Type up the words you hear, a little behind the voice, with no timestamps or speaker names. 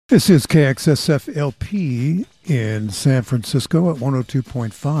This is KXSF LP in San Francisco at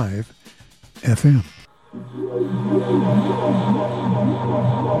 102.5 FM.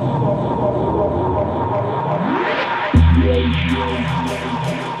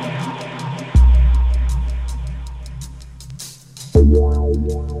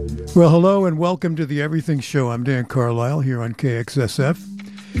 Well, hello and welcome to the Everything Show. I'm Dan Carlisle here on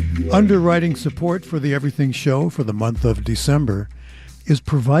KXSF. Underwriting support for the Everything Show for the month of December is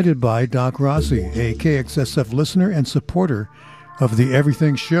provided by Doc Rossi, a KXSF listener and supporter of the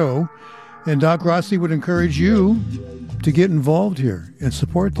Everything Show. And Doc Rossi would encourage you to get involved here and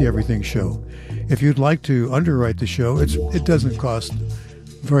support the Everything Show. If you'd like to underwrite the show, it doesn't cost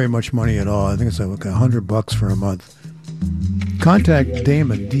very much money at all. I think it's like $100 for a month. Contact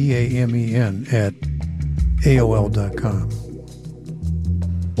Damon, D-A-M-E-N, at AOL.com.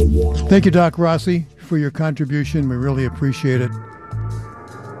 Thank you, Doc Rossi, for your contribution. We really appreciate it.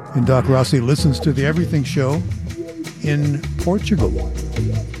 And Doc Rossi listens to the Everything Show in Portugal.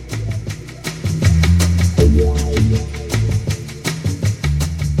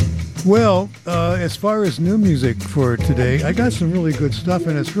 Well, as far as new music for today, I got some really good stuff,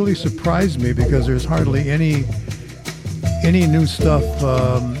 and it's really surprised me because there's hardly any new stuff,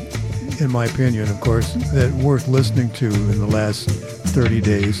 in my opinion, of course, that worth listening to in the last 30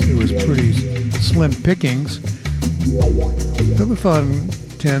 days. It was pretty slim pickings. But we found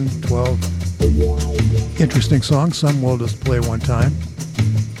 10, 12 interesting songs. Some we'll just play one time.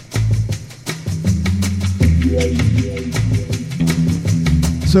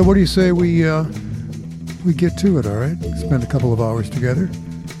 So what do you say we get to it, all right? Spend a couple of hours together.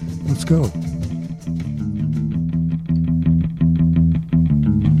 Let's go.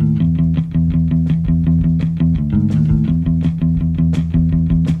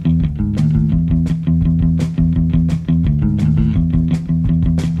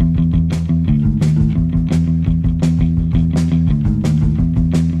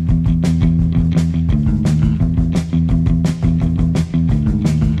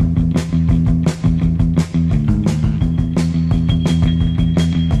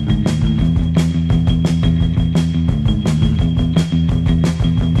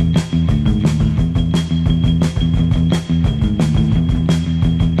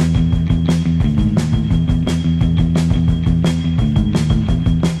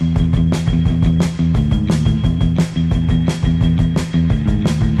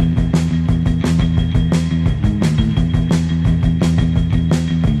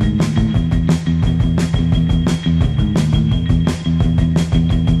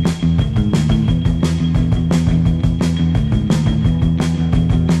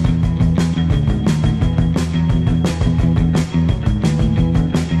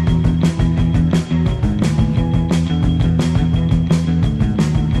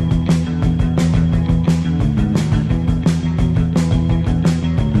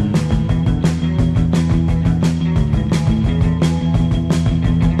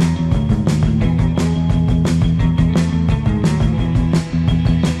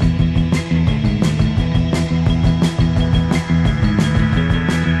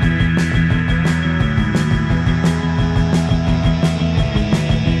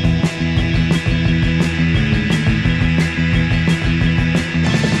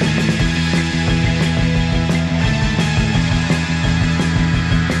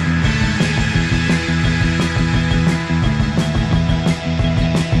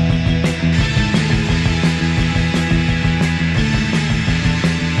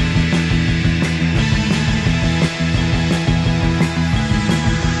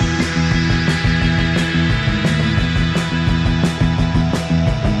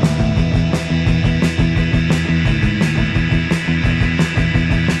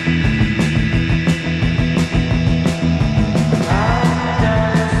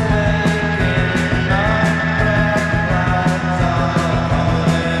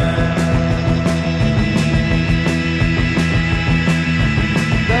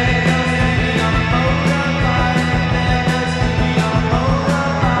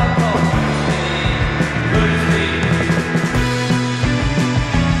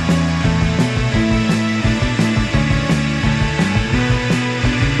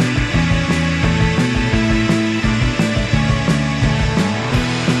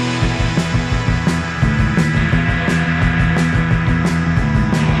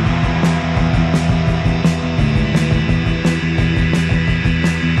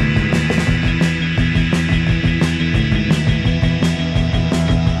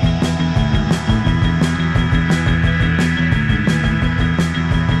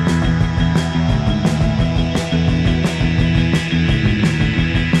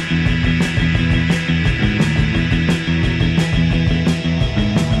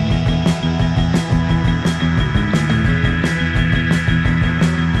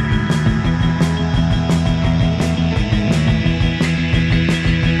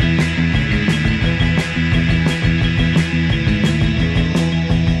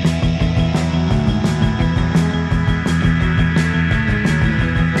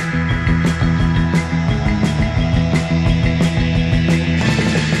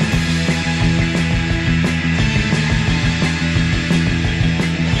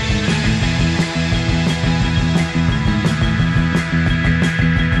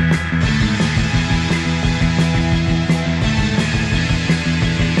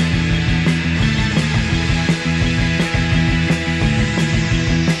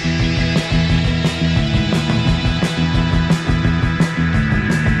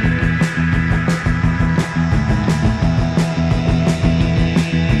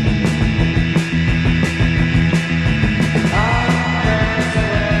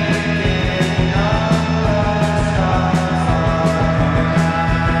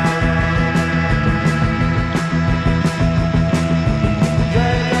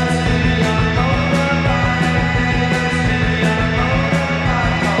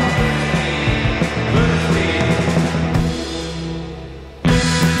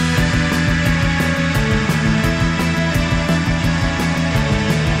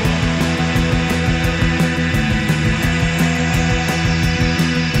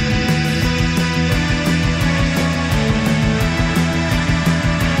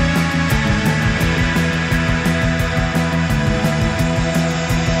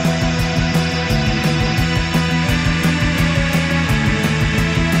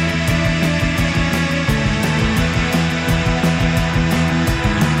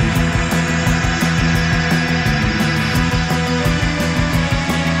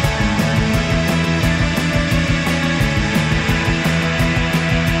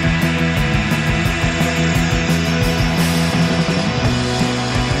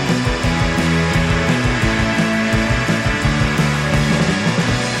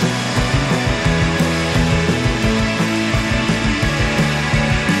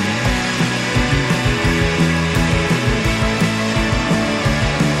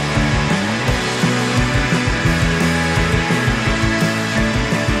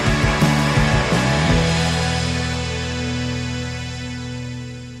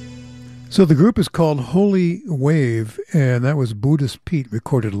 So the group is called Holy Wave, and that was Buddhist Pete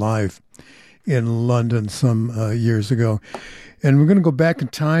recorded live in London some years ago. And we're going to go back in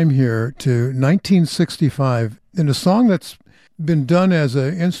time here to 1965 in a song that's been done as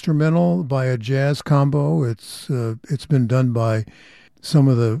an instrumental by a jazz combo. It's been done by some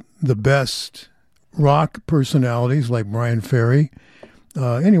of the best rock personalities like Brian Ferry.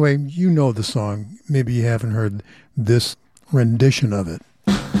 Anyway, you know the song. Maybe you haven't heard this rendition of it.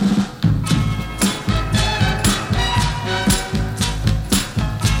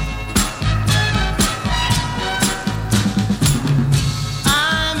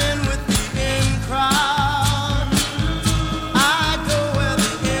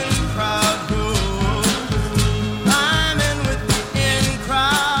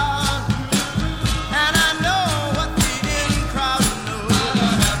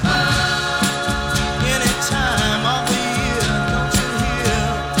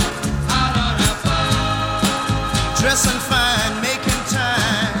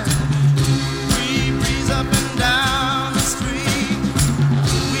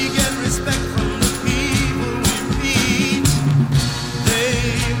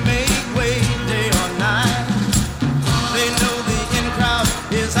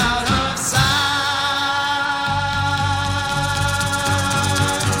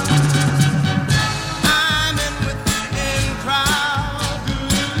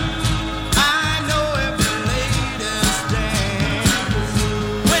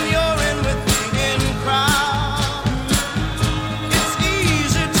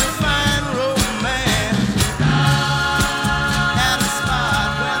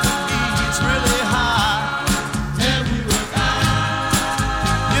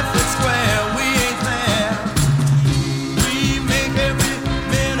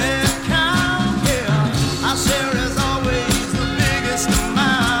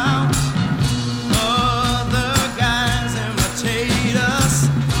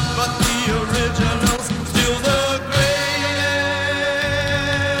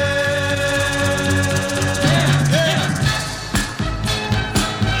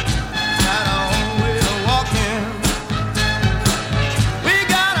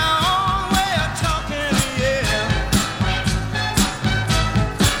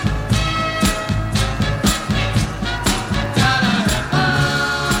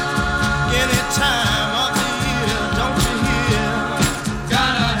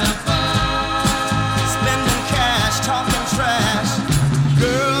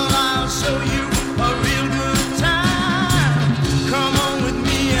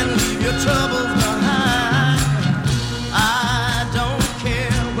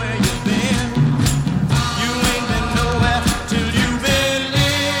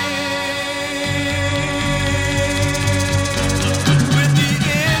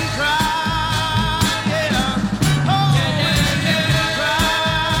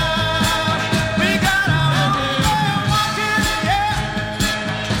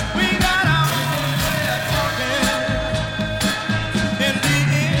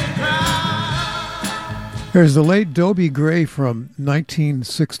 There's the late Dobie Gray from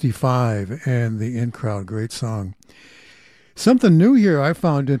 1965 and the In Crowd. Great song. Something new here I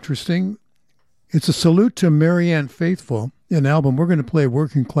found interesting. It's a salute to Marianne Faithfull, an album. We're going to play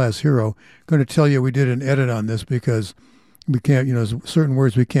Working Class Hero. Going to tell you we did an edit on this because we can't, certain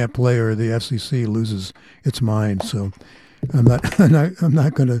words we can't play or the FCC loses its mind. So I'm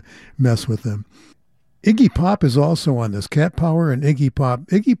not going to mess with them. Iggy Pop is also on this. Cat Power and Iggy Pop.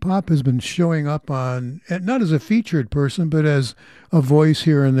 Iggy Pop has been showing up on, not as a featured person, but as a voice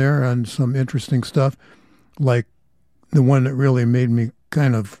here and there on some interesting stuff, like the one that really made me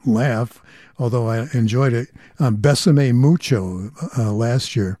kind of laugh, although I enjoyed it, Besame Mucho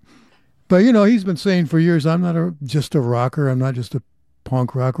last year. But, he's been saying for years, I'm not just a rocker. I'm not just a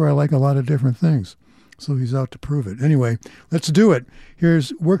punk rocker. I like a lot of different things. So he's out to prove it. Anyway, let's do it.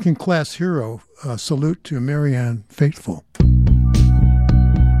 Here's Working Class Hero, a salute to Marianne Faithfull.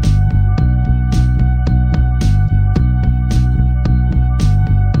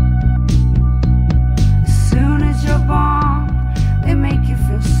 As soon as you're born, they make you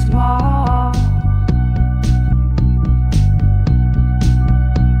feel small.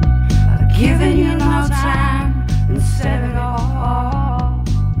 Giving you no time instead of all.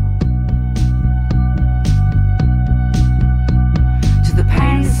 The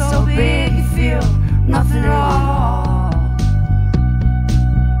pain is so big you feel nothing at all.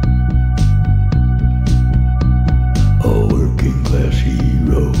 A working class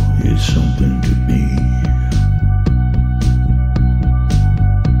hero is something to be.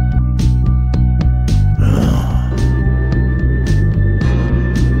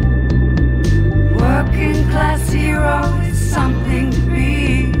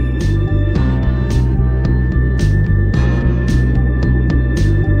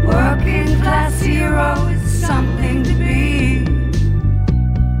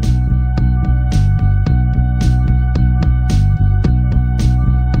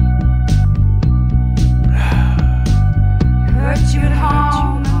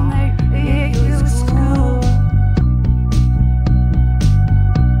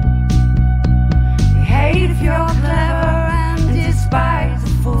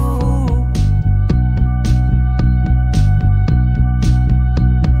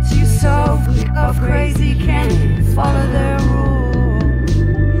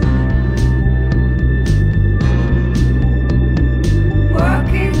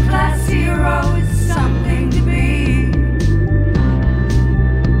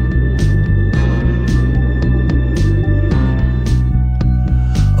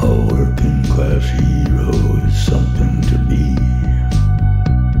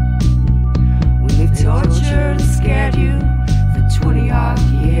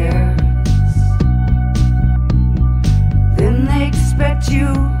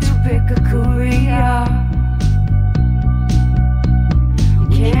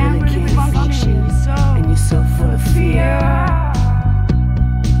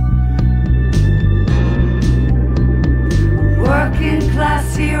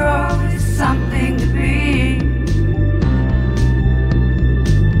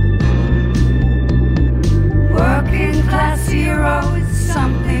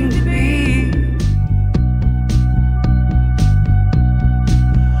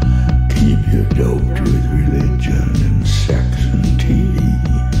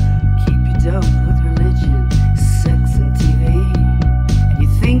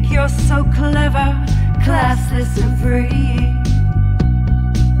 so clever, classless and free.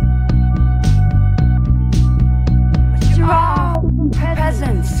 But you're all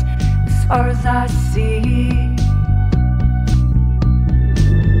peasants as far as I see.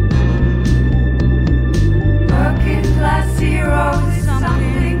 Working class heroes is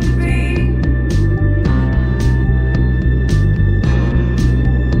something to be.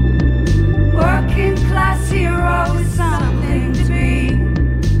 Working class hero is something to be.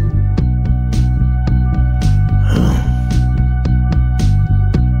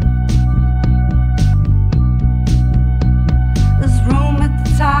 There's room at the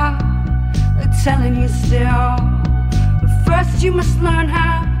top, they're telling you still. But first you must learn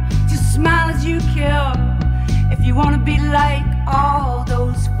how to smile as you kill. If you want to be like all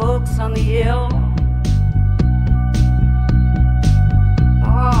those folks on the hill.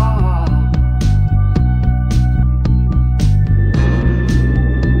 Oh.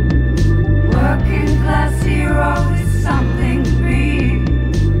 Working class hero is something to be.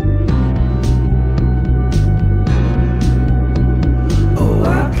 A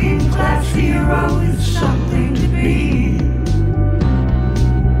working class hero is something to be.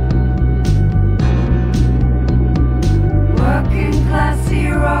 Working class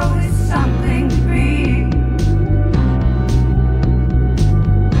hero is something to be.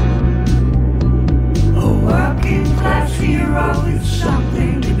 A working class hero is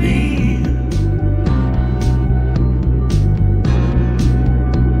something to be.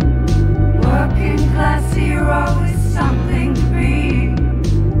 Working class hero is something to be.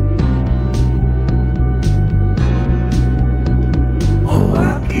 A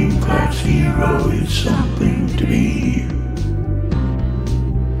working class hero is something to be.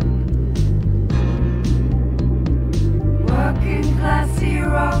 Working class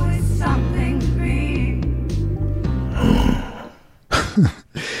hero is something to be.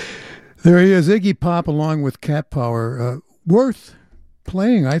 There he is, Iggy Pop, along with Cat Power. Worth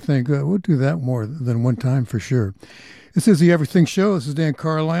playing, I think. We'll do that more than one time for sure. This is the Everything Show. This is Dan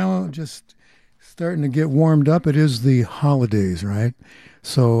Carlisle. Just starting to get warmed up. It is the holidays, right?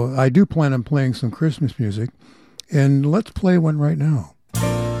 So I do plan on playing some Christmas music. And let's play one right now.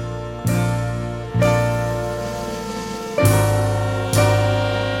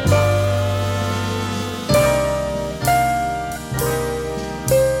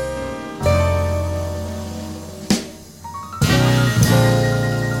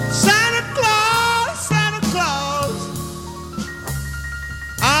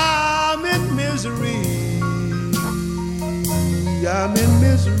 I'm in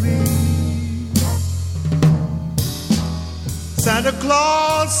misery. Santa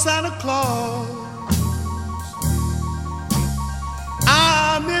Claus, Santa Claus,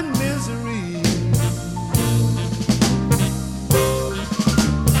 I'm in misery.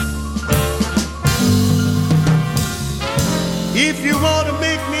 If you want to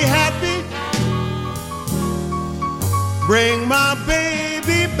make me happy, bring my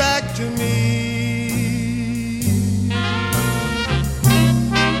baby back to me.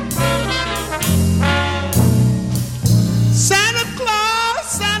 Santa Claus,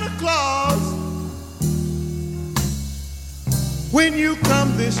 Santa Claus, when you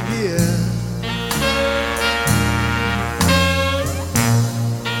come this year,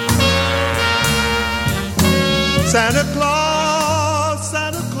 Santa Claus,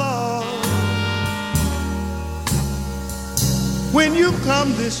 Santa Claus, when you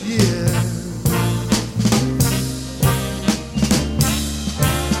come this year,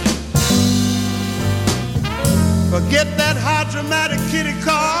 forget that high dramatic kitty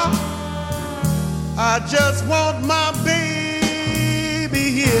car. I just want my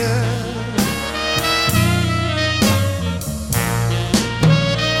baby here.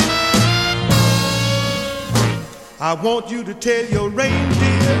 I want you to tell your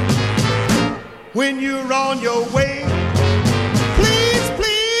reindeer when you're on your way, please,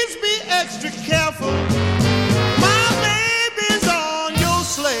 please be extra careful. My baby's on your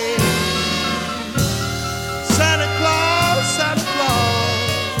sleigh. Santa Claus, Santa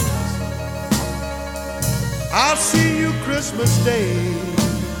Claus, I'll see you Christmas Day.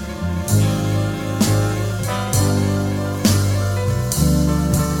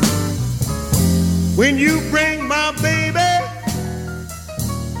 When you bring my baby,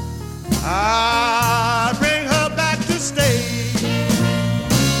 I bring her back to stay.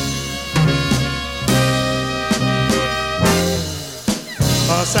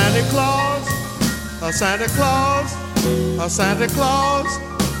 A Santa Claus, a Santa Claus, a Santa Claus,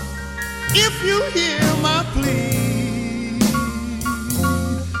 if you hear my plea,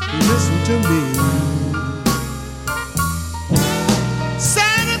 listen to me.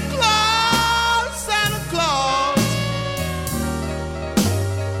 Santa Claus,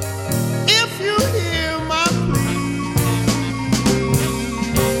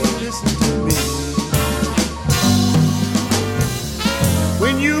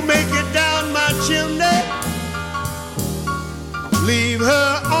 you make it down my chimney, leave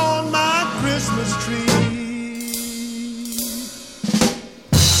her on my Christmas tree.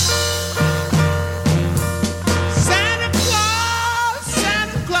 Santa Claus,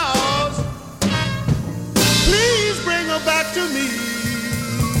 Santa Claus, please bring her back to me.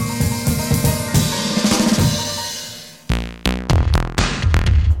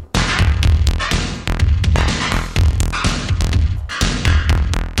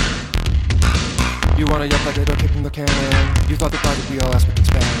 You wanna yuck like a dog kicking the can. You thought the pride would be all aspect and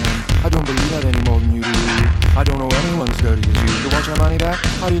span. I don't believe that any more than you do. I don't know anyone as dirty as you. You want your money back?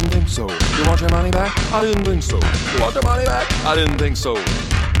 I didn't think so. You want your money back? I didn't think so. You want your money back? I didn't think so.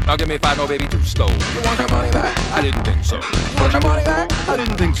 Now give me 5, no baby, too slow. You want your money back? I didn't think so. You want your money back? I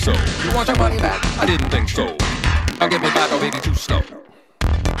didn't think so. You want your money back? I didn't think so. Now give me 5, no baby, too slow.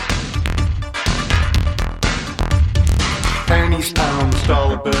 Pennies, pounds,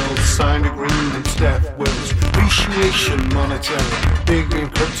 dollar bills, signed agreements, death wills, appreciation, monetary, big in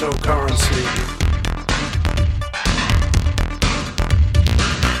cryptocurrency.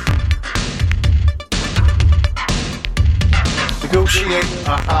 Negotiate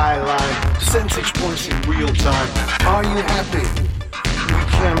a high line, percentage points in real time. Are you happy? We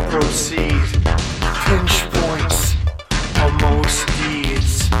can proceed. Pinch points, almost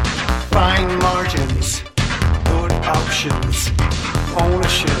deeds, fine margins, good options,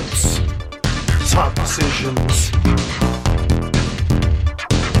 ownerships, top decisions.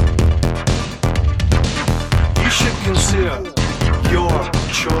 You should consider your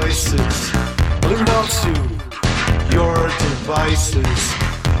choices. Live up to your devices.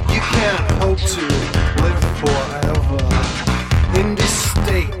 You can't hope to live forever in this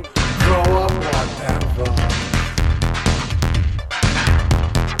state. Grow up whatever.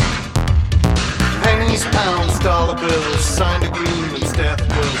 Pennies, pounds, dollar bills, signed agreements, death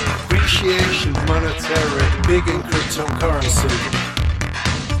wills, appreciation, monetary, big in cryptocurrency.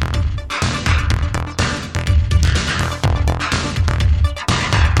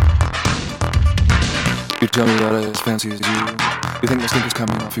 You tell me that as fancy as you. You think the sneakers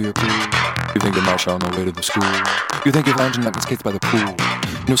coming off of your crew. You think the march on the way to the school. You think you're lounging like skates by the pool.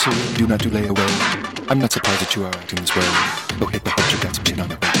 No sir, do not do lay away. I'm not surprised that you are acting this way. Go hit the hook, you got some shit on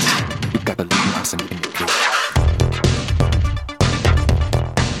your face. You got the lead mouse in your face.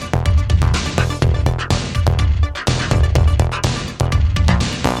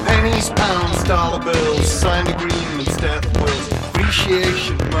 Pennies, pounds, dollar bills, signed agreements, death wills,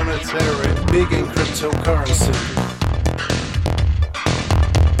 appreciation, monetary, big in cryptocurrency.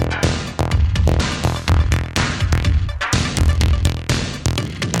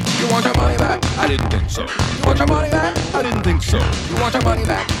 You want your money back? I didn't think so. You want your money back? I didn't think so. You want your money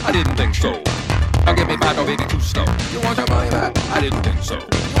back? I didn't think so. Now give me 5, no baby, too slow. You want your money back? I didn't think so.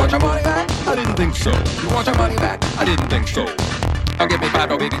 You want your money back? I didn't think so. You want your money back? I didn't think so. Now give me 5,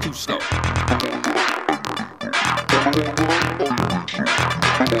 no baby, too slow.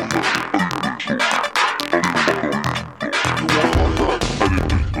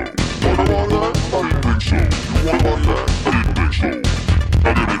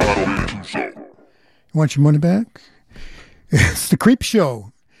 You want your money back? It's the Creep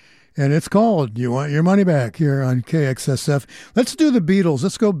Show, and it's called You Want Your Money Back here on KXSF. Let's do the Beatles.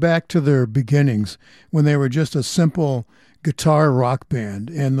 Let's go back to their beginnings when they were just a simple guitar rock band,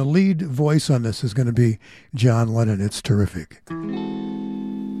 and the lead voice on this is going to be John Lennon. It's terrific.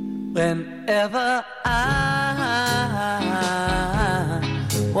 Whenever I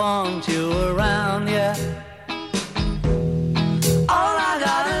want you around, yeah, all I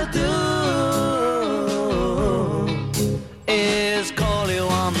gotta do is call you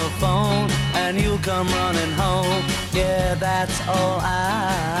on the phone and you come running home. Yeah, that's all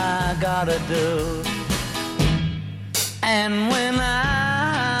I gotta do. And when I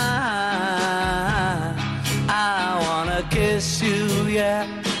wanna kiss you, yeah,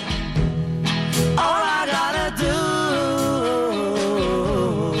 all I gotta do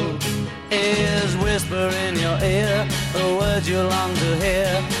is whisper in your ear the words you long to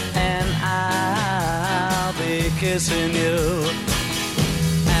hear, and I'll be kissing you.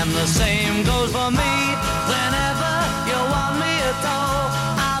 And the same goes for me. Whenever you want me at all,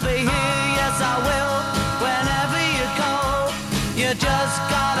 I'll be here, yes I will. Whenever you call, you just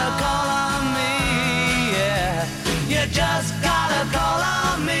gotta call on me, yeah. You just gotta call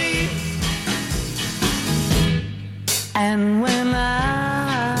on me. And when I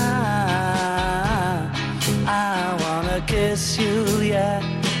wanna kiss you, yeah,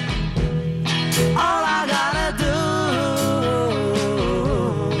 all I gotta do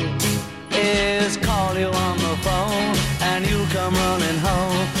is call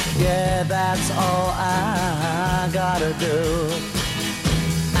Yeah, that's all I gotta do.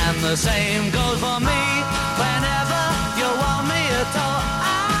 And the same goes for me. Whenever you want me at all,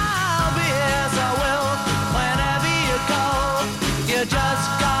 I'll be here, so I will. Whenever you call, you just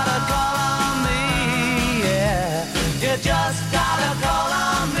gotta call on me. Yeah, you just gotta call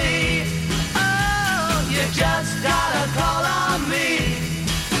on me. Oh, you just gotta call on me.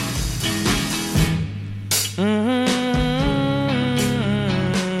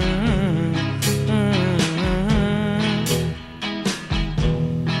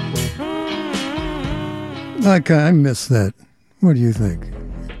 I miss that. What do you think?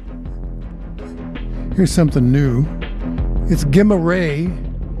 Here's something new. It's Gimma Ray.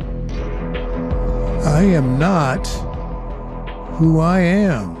 I am not who I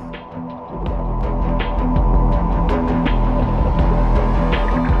am.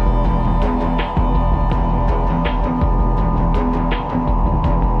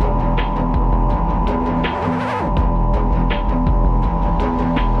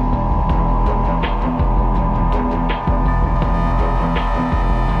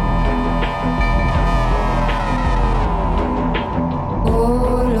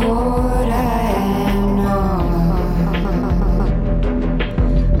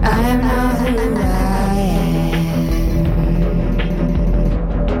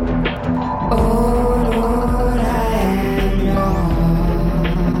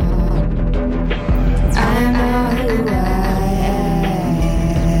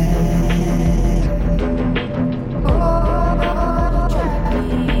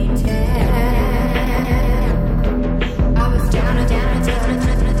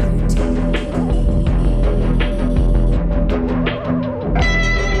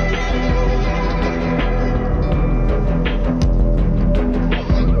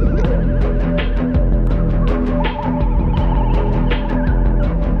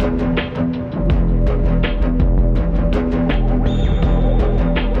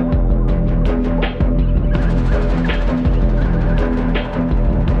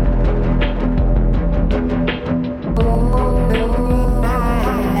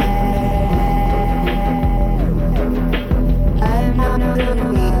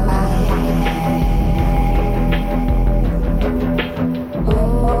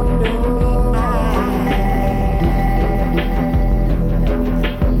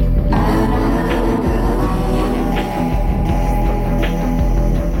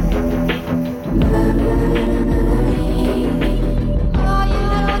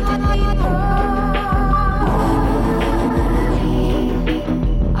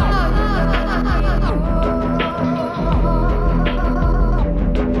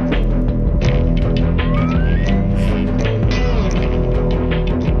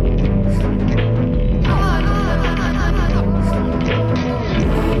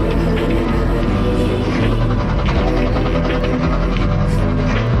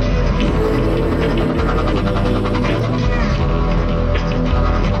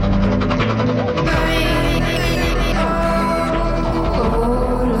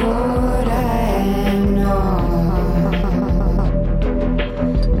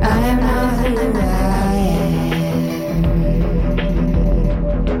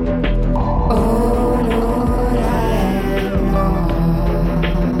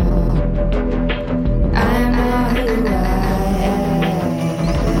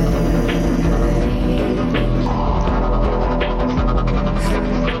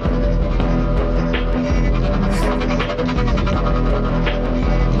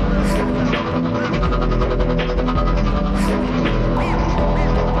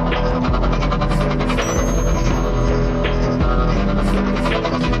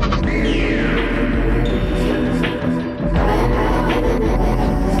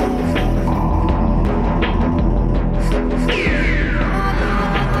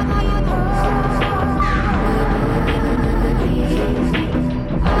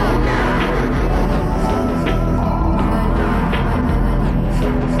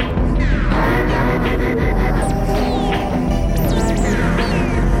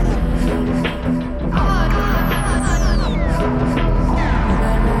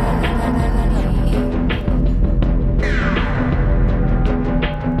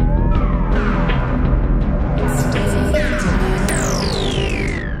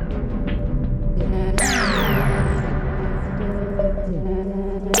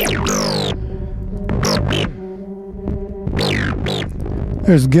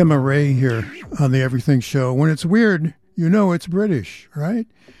 There's Gimma Ray here on the Everything Show. When it's weird, you know it's British, right?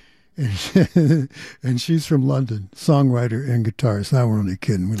 And she's from London, songwriter and guitarist. Now we're only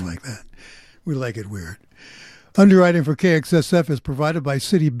kidding. We like that. We like it weird. Underwriting for KXSF is provided by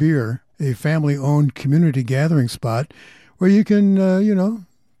City Beer, a family-owned community gathering spot where you can,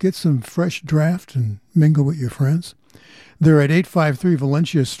 get some fresh draft and mingle with your friends. They're at 853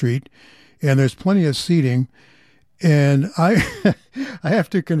 Valencia Street, and there's plenty of seating. And I I have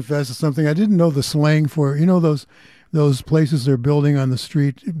to confess something. I didn't know the slang for, those places they're building on the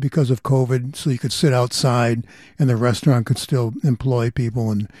street because of COVID, so you could sit outside and the restaurant could still employ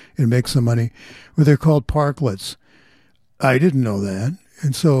people and make some money. Well, they're called parklets. I didn't know that.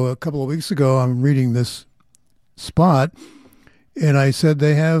 And so a couple of weeks ago, I'm reading this spot, and I said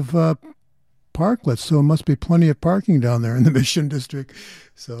they have parklets, so it must be plenty of parking down there in the Mission District.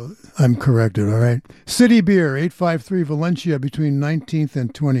 So I'm corrected, all right? City Beer, 853 Valencia, between 19th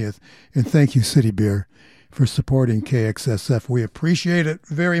and 20th. And thank you, City Beer, for supporting KXSF. We appreciate it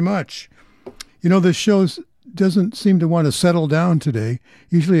very much. This show doesn't seem to want to settle down today.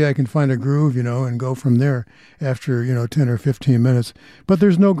 Usually I can find a groove, and go from there after, 10 or 15 minutes. But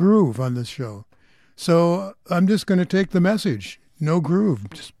there's no groove on this show. So I'm just going to take the message. No groove.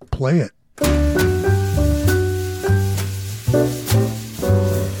 Just play it.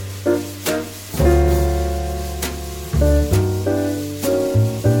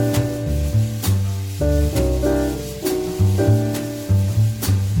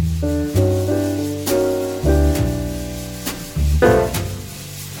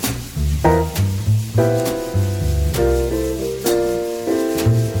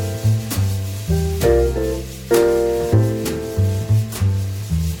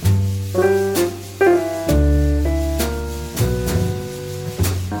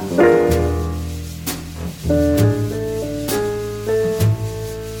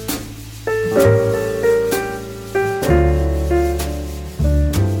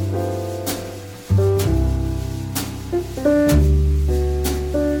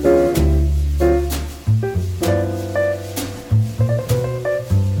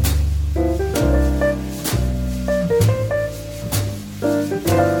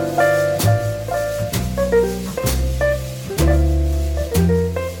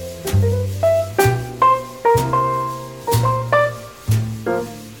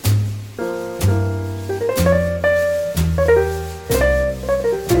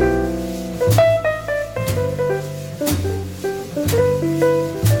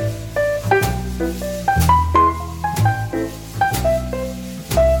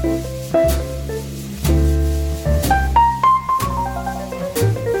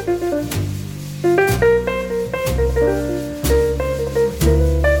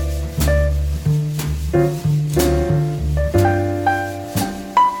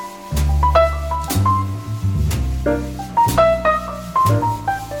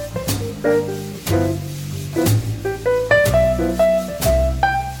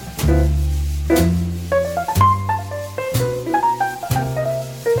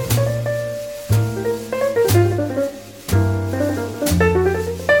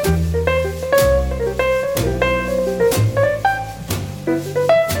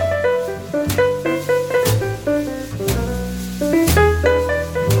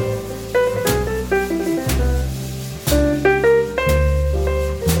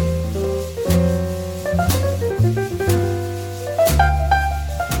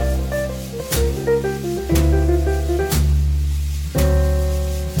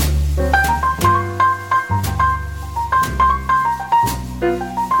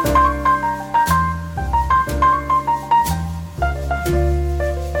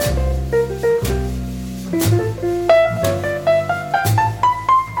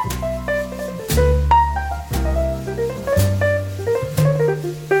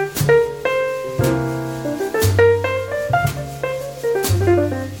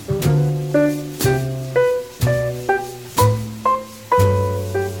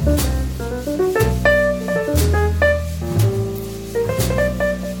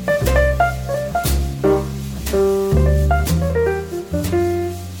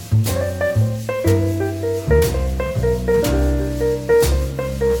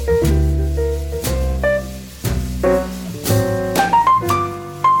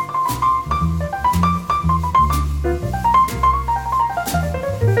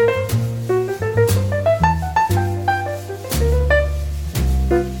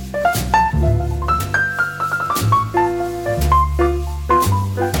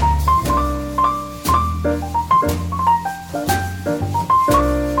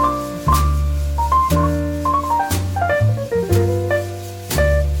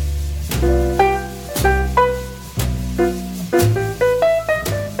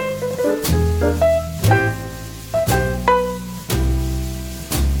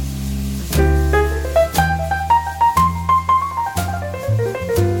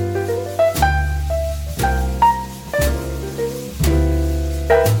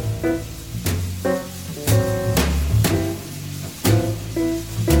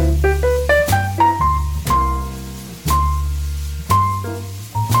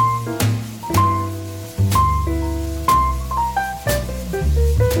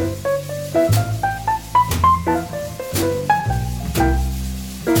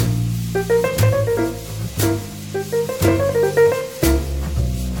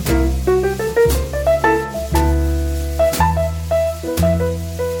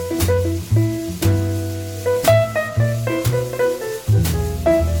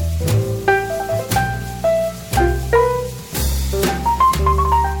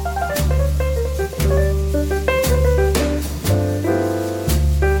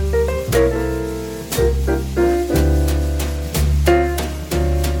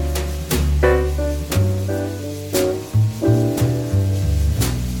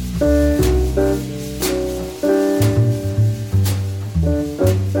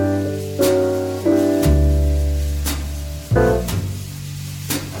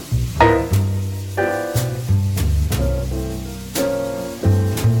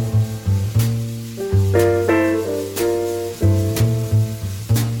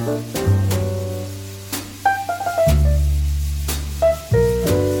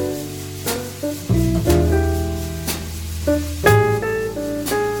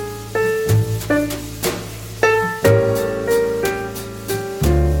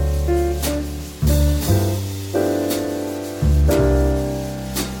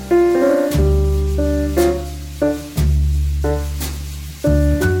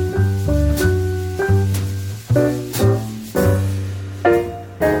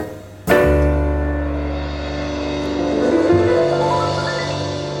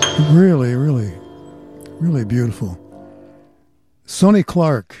 Sonny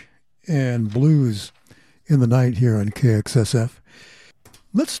Clark and Blues in the Night here on KXSF.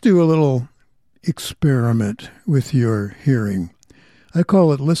 Let's do a little experiment with your hearing. I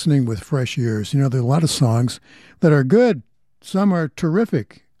call it listening with fresh ears. You know, there are a lot of songs that are good. Some are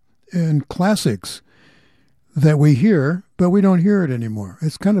terrific and classics that we hear, but we don't hear it anymore.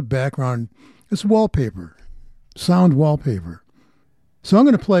 It's kind of background. It's wallpaper, sound wallpaper. So I'm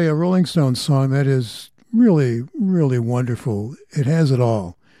going to play a Rolling Stones song that is really, really wonderful. It has it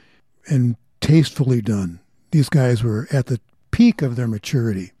all and tastefully done. These guys were at the peak of their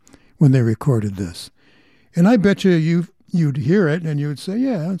maturity when they recorded this. And I bet you'd hear it and you would say,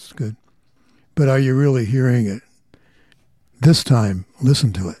 yeah, that's good. But are you really hearing it? This time,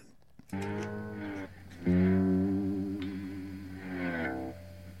 listen to it.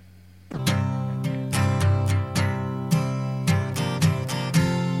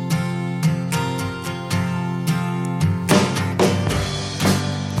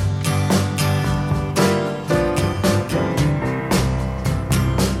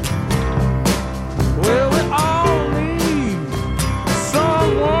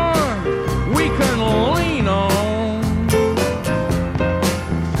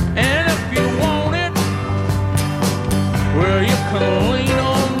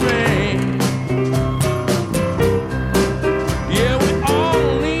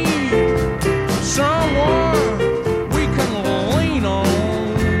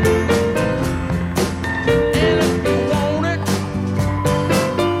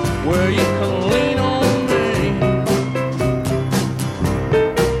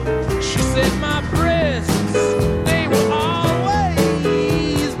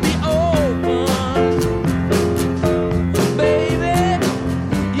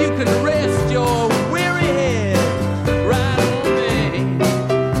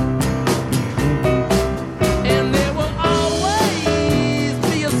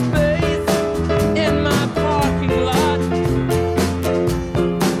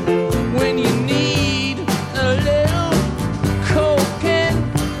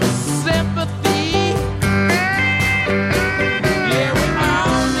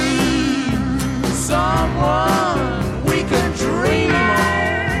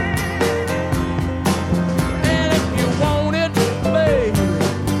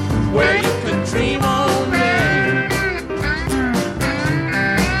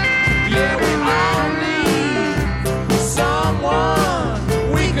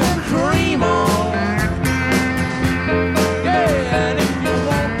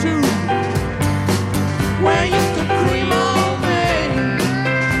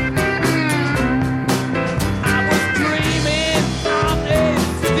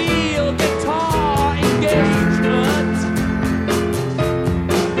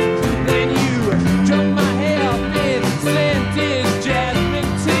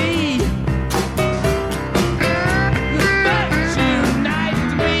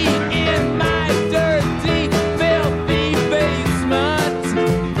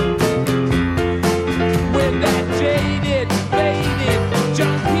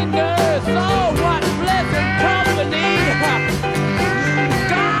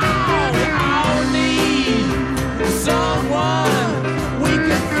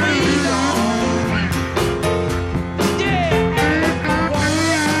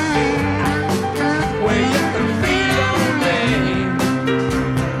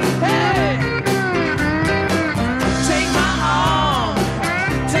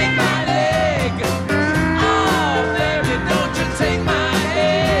 Take my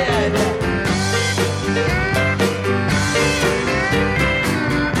head.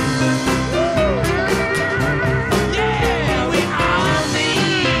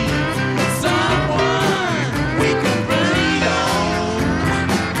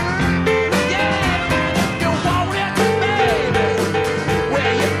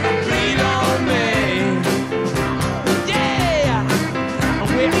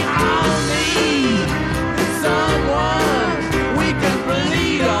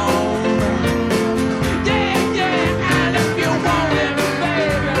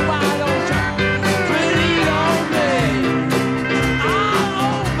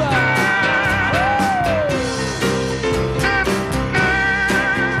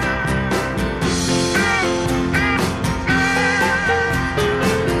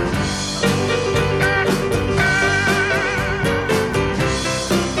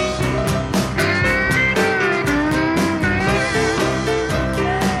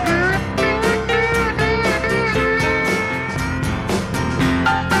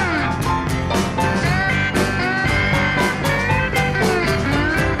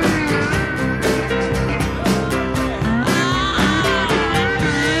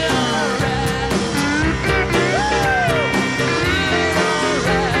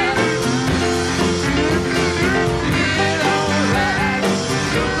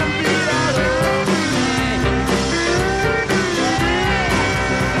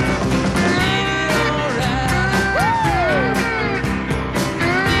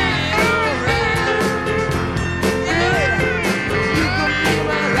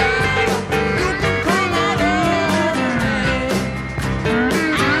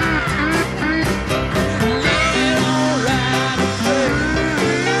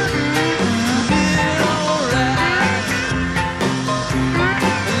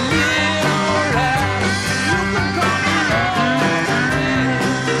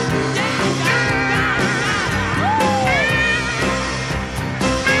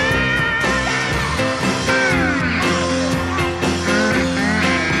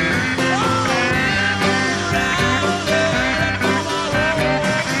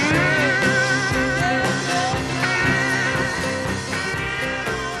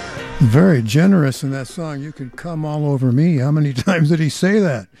 Very generous in that song. You can come all over me. How many times did he say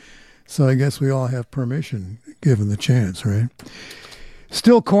that? So I guess we all have permission, given the chance, right?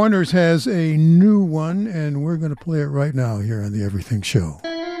 Still Corners has a new one, and we're going to play it right now here on the Everything Show.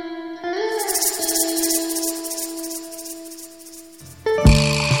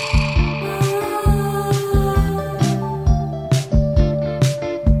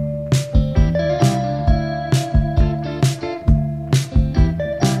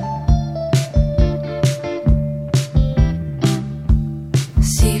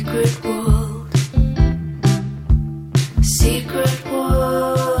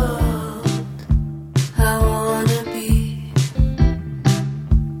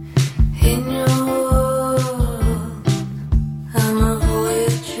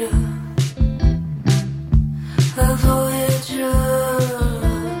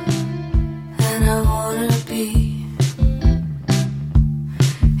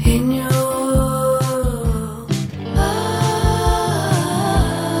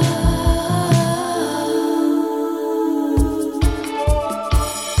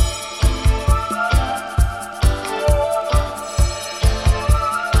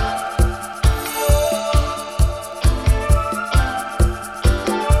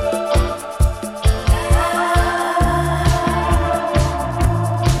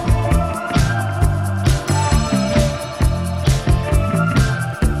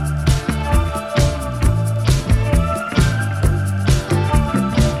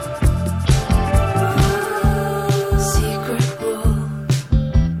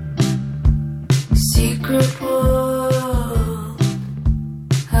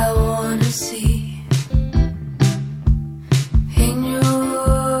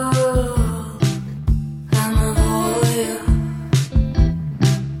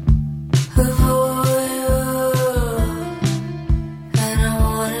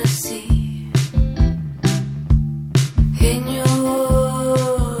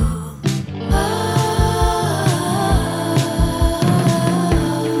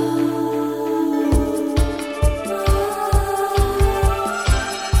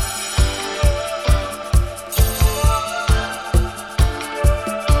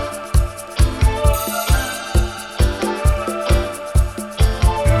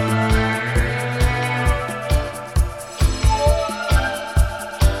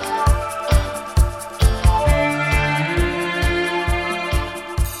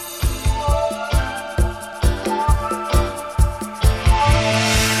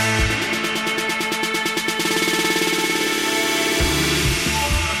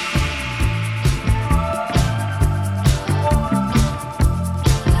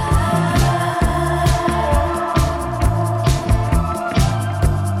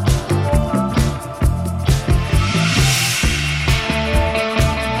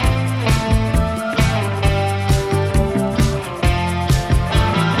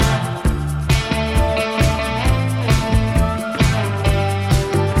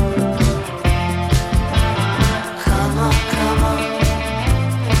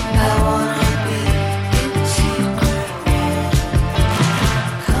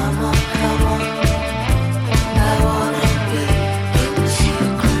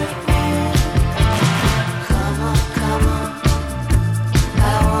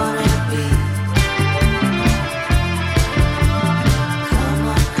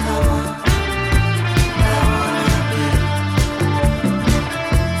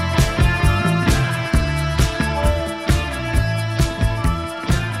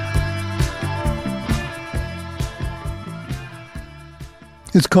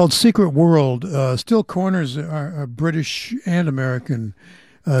 It's called Secret World. Still Corners are a British and American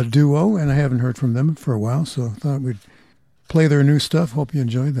duo, and I haven't heard from them for a while, so I thought we'd play their new stuff. Hope you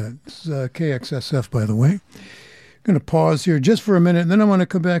enjoyed that. This is KXSF, by the way. Going to pause here just for a minute, and then I want to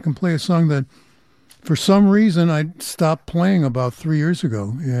come back and play a song that, for some reason, I stopped playing about 3 years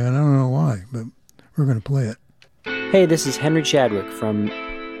ago, and I don't know why, but we're going to play it. Hey, this is Henry Chadwick from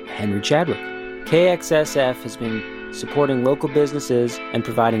Henry Chadwick. KXSF has been supporting local businesses and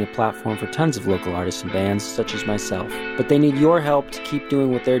providing a platform for tons of local artists and bands such as myself. But they need your help to keep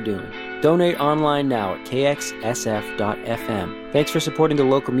doing what they're doing. Donate online now at kxsf.fm. Thanks for supporting the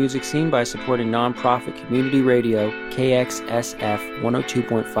local music scene by supporting nonprofit community radio KXSF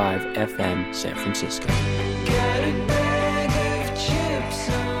 102.5 FM San Francisco.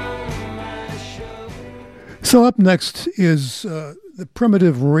 So up next is the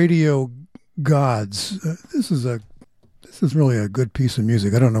Primitive Radio Gods. This is really a good piece of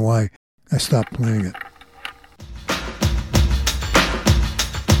music. I don't know why I stopped playing it.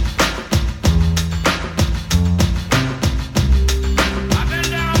 I've been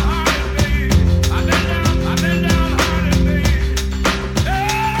down hard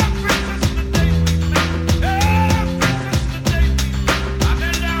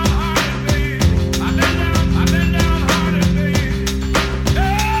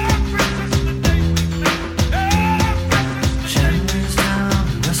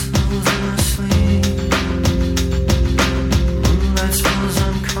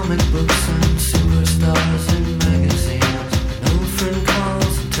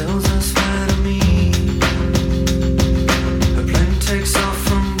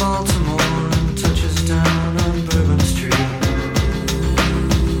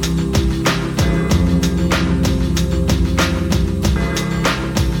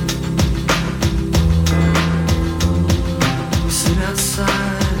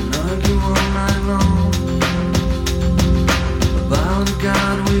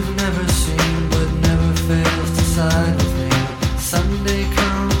we've never seen but never fails to side with me. Sunday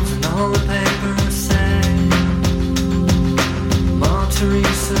comes and all the papers say Ma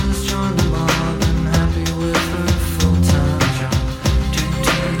Teresa's joined the mob and happy with her full-time job.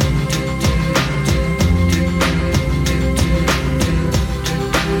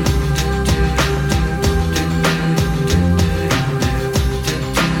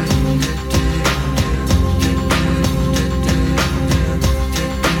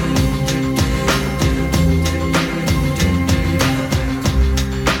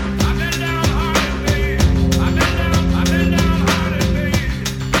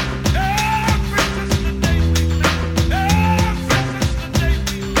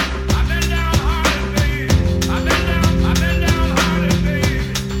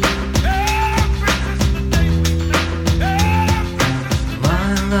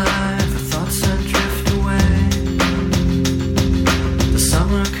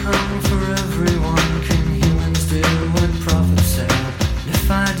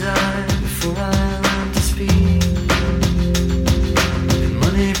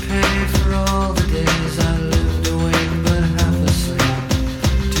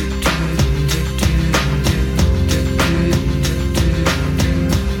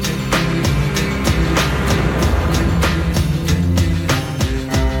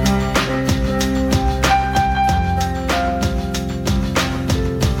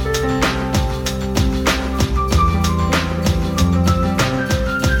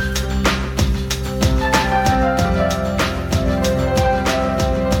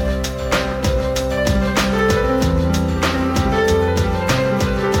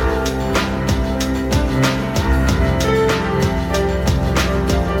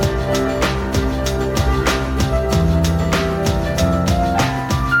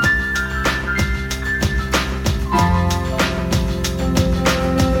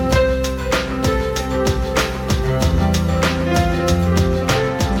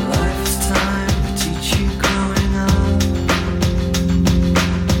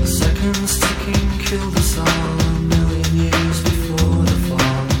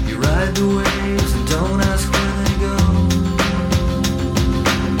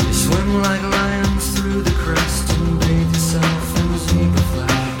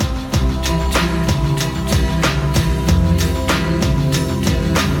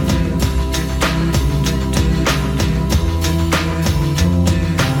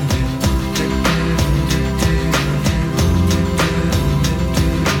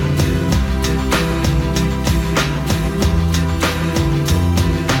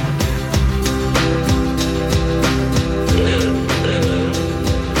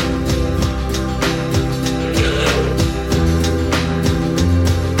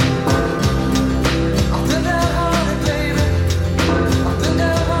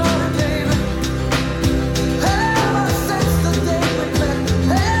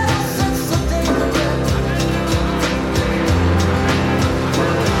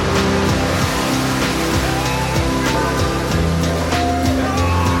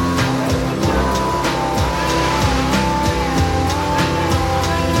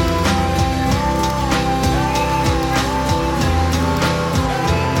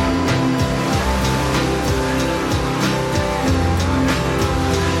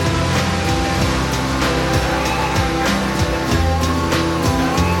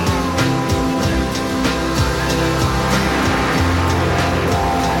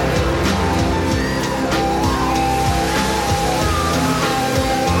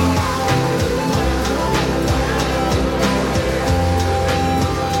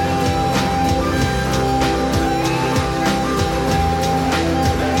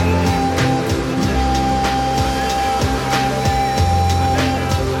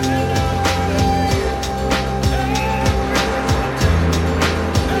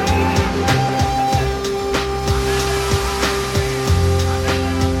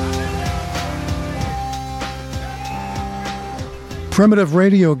 Primitive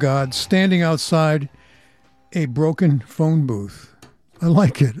radio god standing outside a broken phone booth. I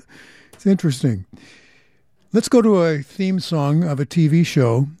like it. It's interesting. Let's go to a theme song of a TV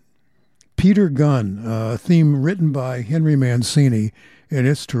show, Peter Gunn, a theme written by Henry Mancini, and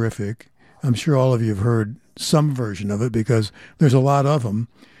it's terrific. I'm sure all of you have heard some version of it because there's a lot of them.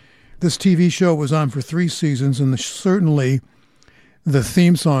 This TV show was on for 3 seasons, and certainly the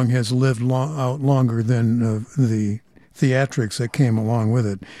theme song has lived out longer than the theatrics that came along with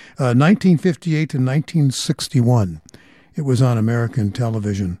it. 1958 to 1961, it was on American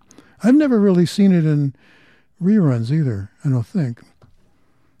television. I've never really seen it in reruns either, I don't think.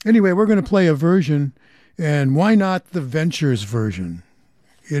 Anyway, we're going to play a version, and why not the Ventures version?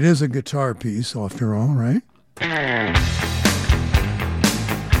 it is a guitar piece after all, right?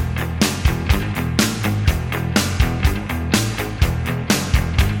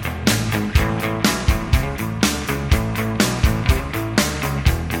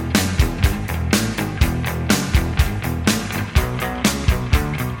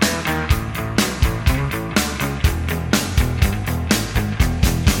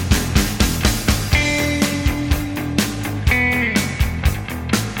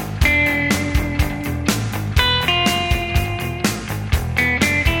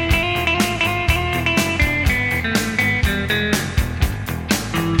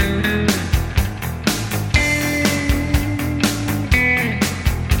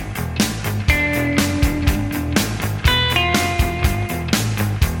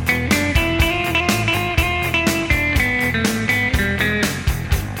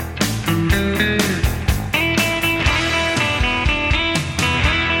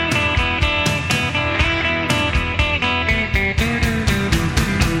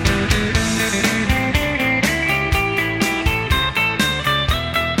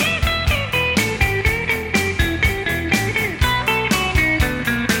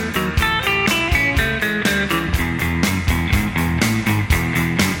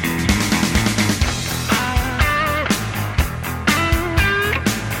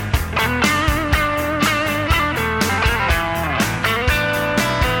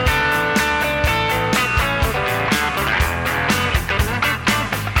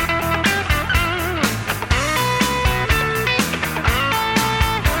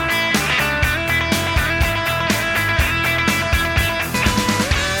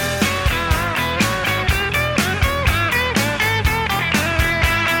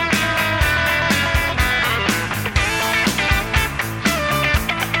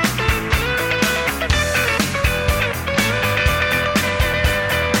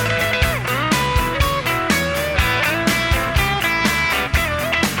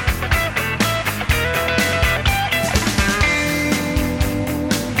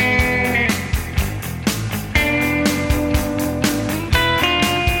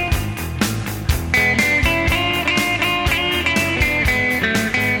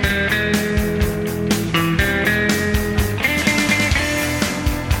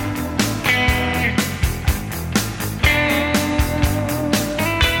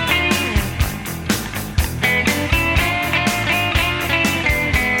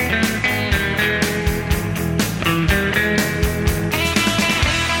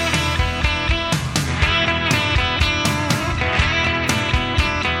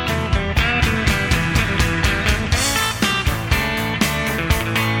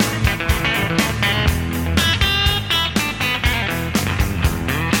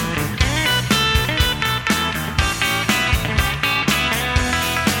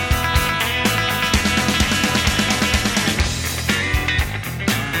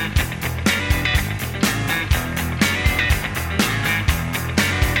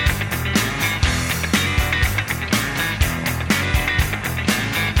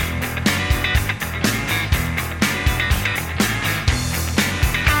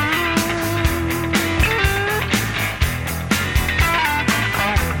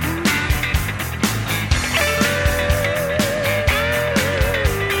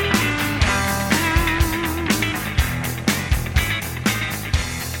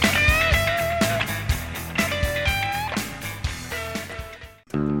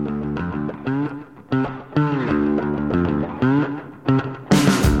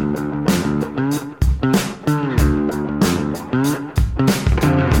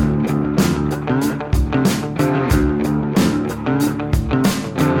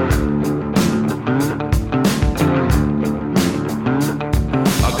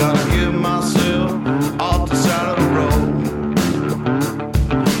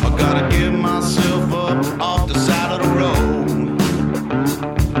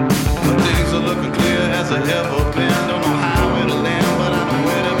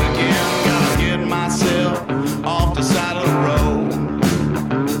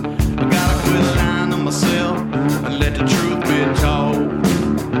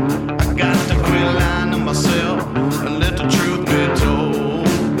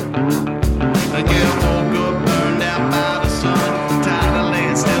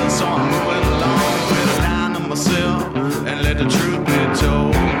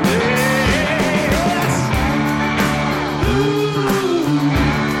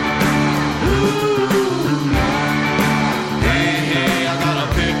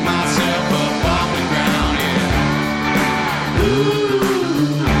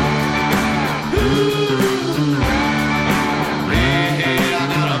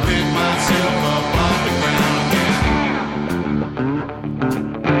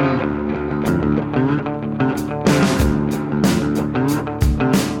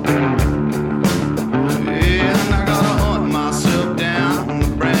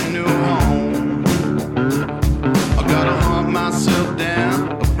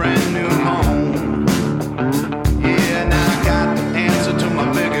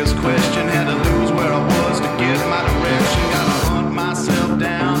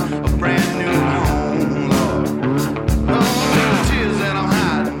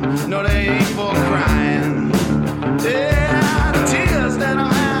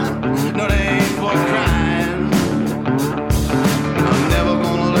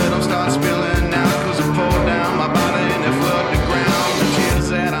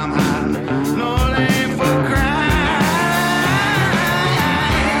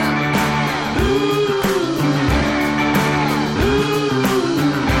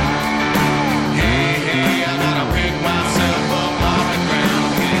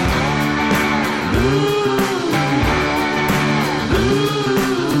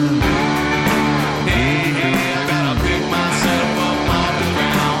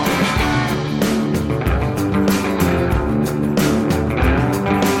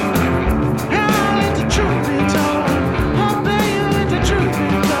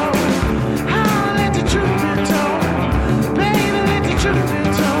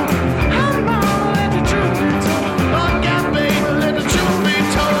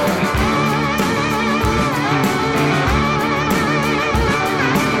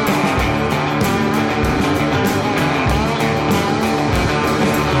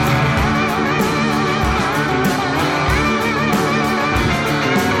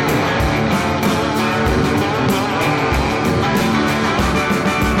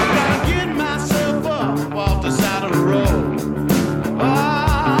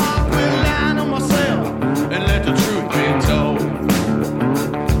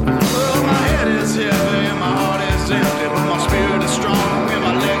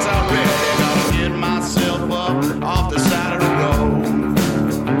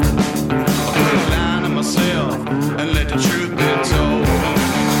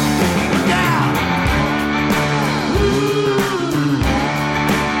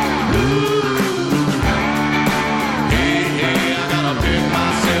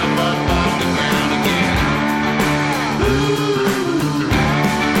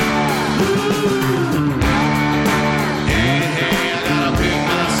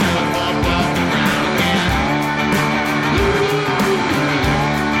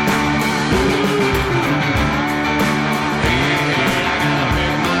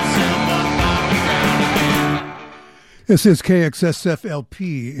 This is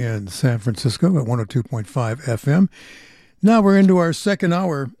KXSF-LP in San Francisco at 102.5 FM. Now we're into our second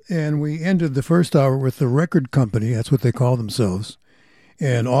hour, and we ended the first hour with the record company, that's what they call themselves,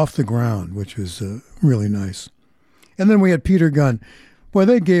 and Off the Ground, which was really nice. And then we had Peter Gunn. Boy,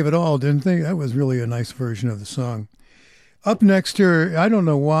 they gave it all, didn't they? That was really a nice version of the song. Up next here, I don't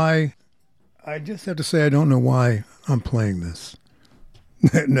know why, I just have to say I don't know why I'm playing this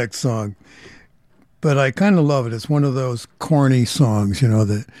next song. But I kind of love it. It's one of those corny songs, you know,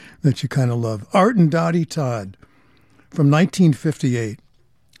 that you kind of love. Art and Dottie Todd from 1958.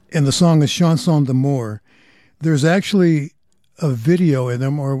 And the song is Chanson d'amour. There's actually a video in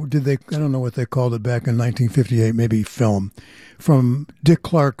them, or did they, I don't know what they called it back in 1958, maybe film, from Dick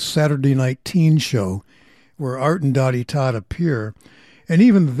Clark's Saturday Night Teen Show, where Art and Dottie Todd appear. And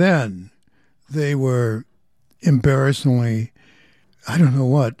even then, they were embarrassingly, I don't know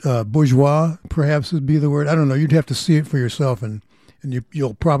what, bourgeois, perhaps would be the word. I don't know. You'd have to see it for yourself, and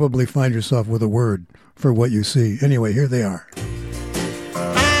you'll probably find yourself with a word for what you see. Anyway, here they are.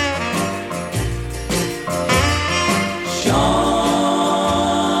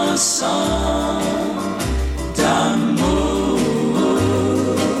 Chanson d'amour,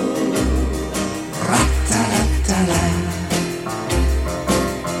 ra-ta-la-ta-la.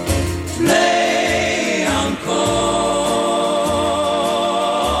 Play encore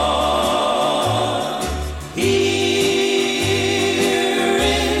here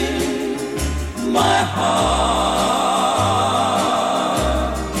in my heart,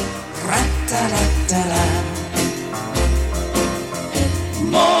 ra-ta-la-ta-la.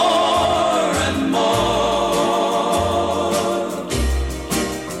 More and more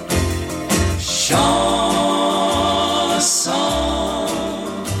chanson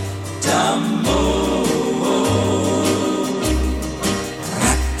d'amour,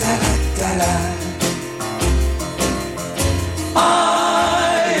 ra-ta-la-ta-la. I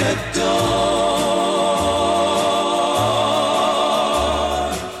adore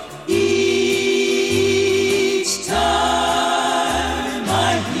each time I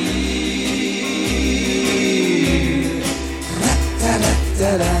hear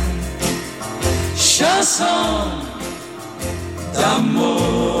ra-ta-la-ta-la, chanson d'amour.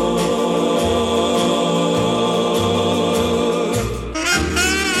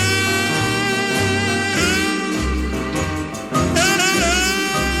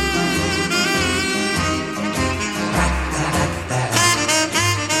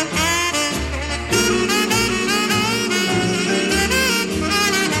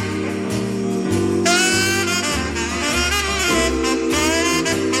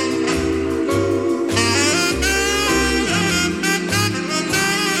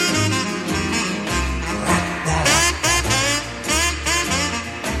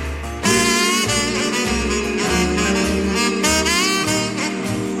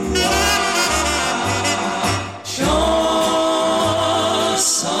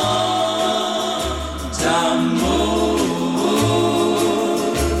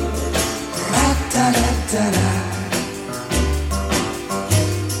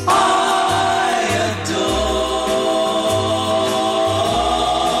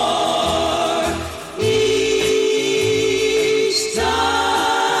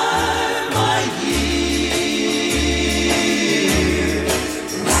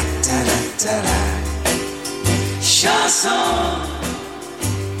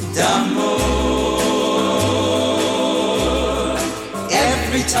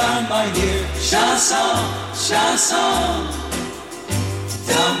 Every time I hear chanson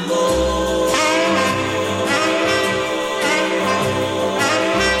d'amour.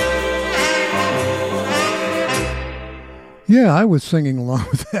 Yeah, I was singing along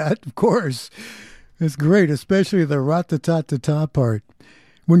with that, of course. It's great, especially the rat-ta-ta-ta-ta part.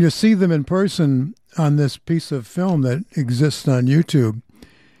 When you see them in person on this piece of film that exists on YouTube,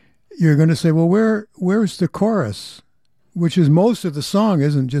 you're going to say, well, where's the chorus? Which is most of the song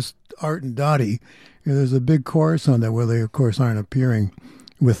isn't just Art and Dottie. You know, there's a big chorus on that where they, of course, aren't appearing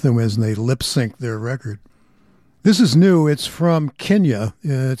with them as they lip-sync their record. This is new. It's from Kenya.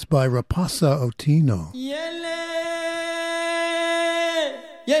 It's by Rapasa Otino. Yele,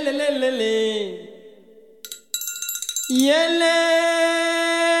 yele, yele, yele,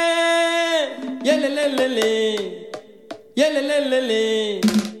 yele, yele, yele,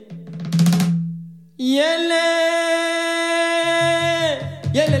 yele.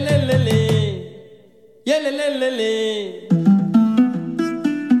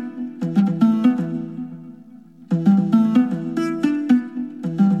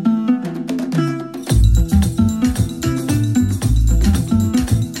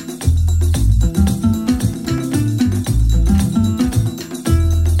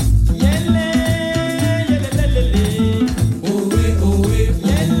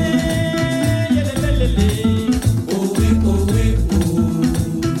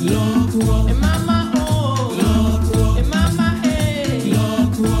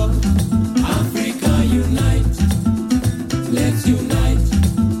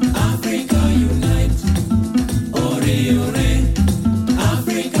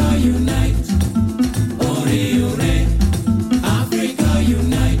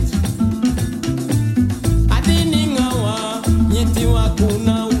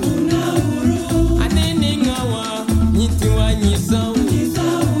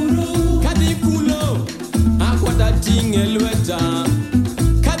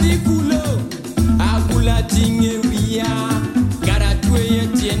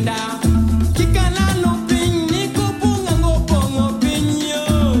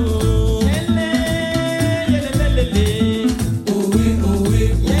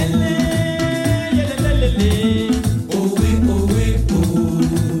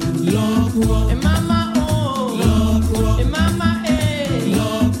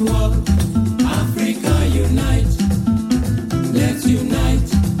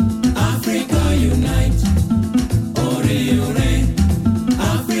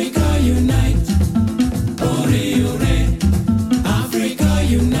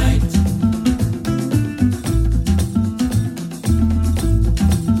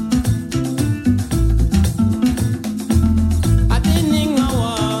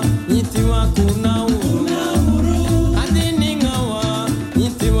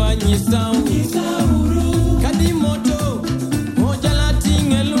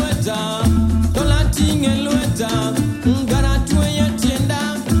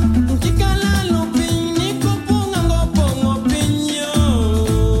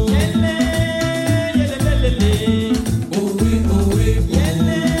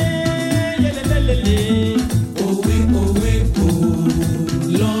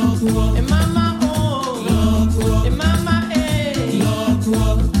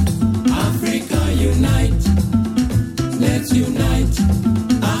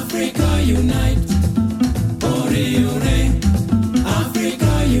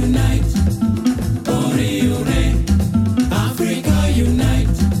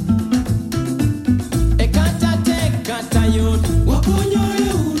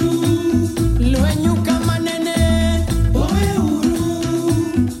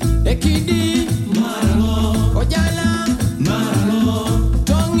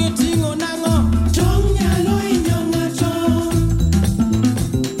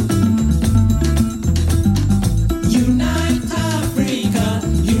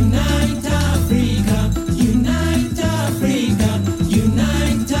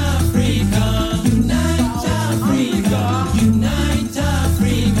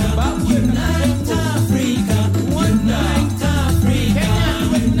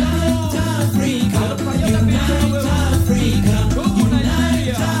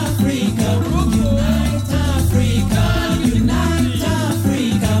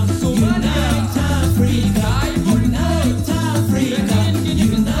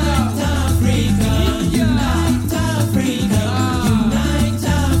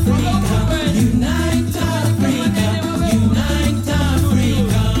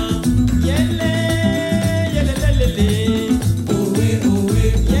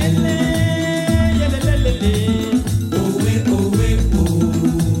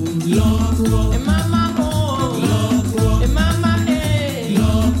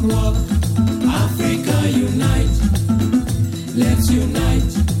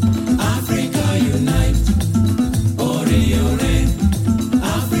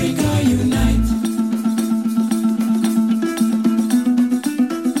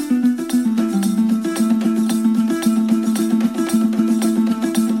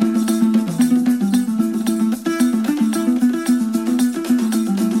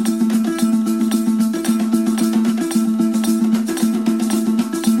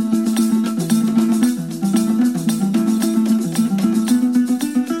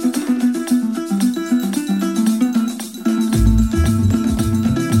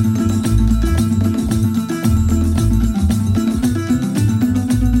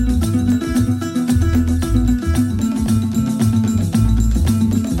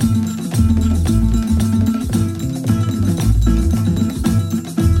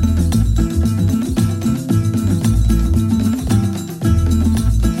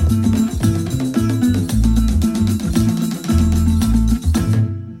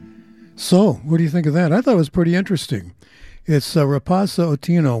 So, what do you think of that? I thought it was pretty interesting. It's Rapaza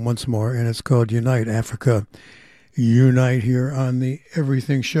Otino once more, and it's called Unite, Africa Unite, here on the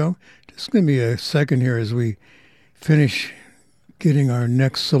Everything Show. Just give me a second here as we finish getting our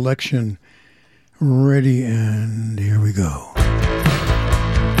next selection ready, and here we go.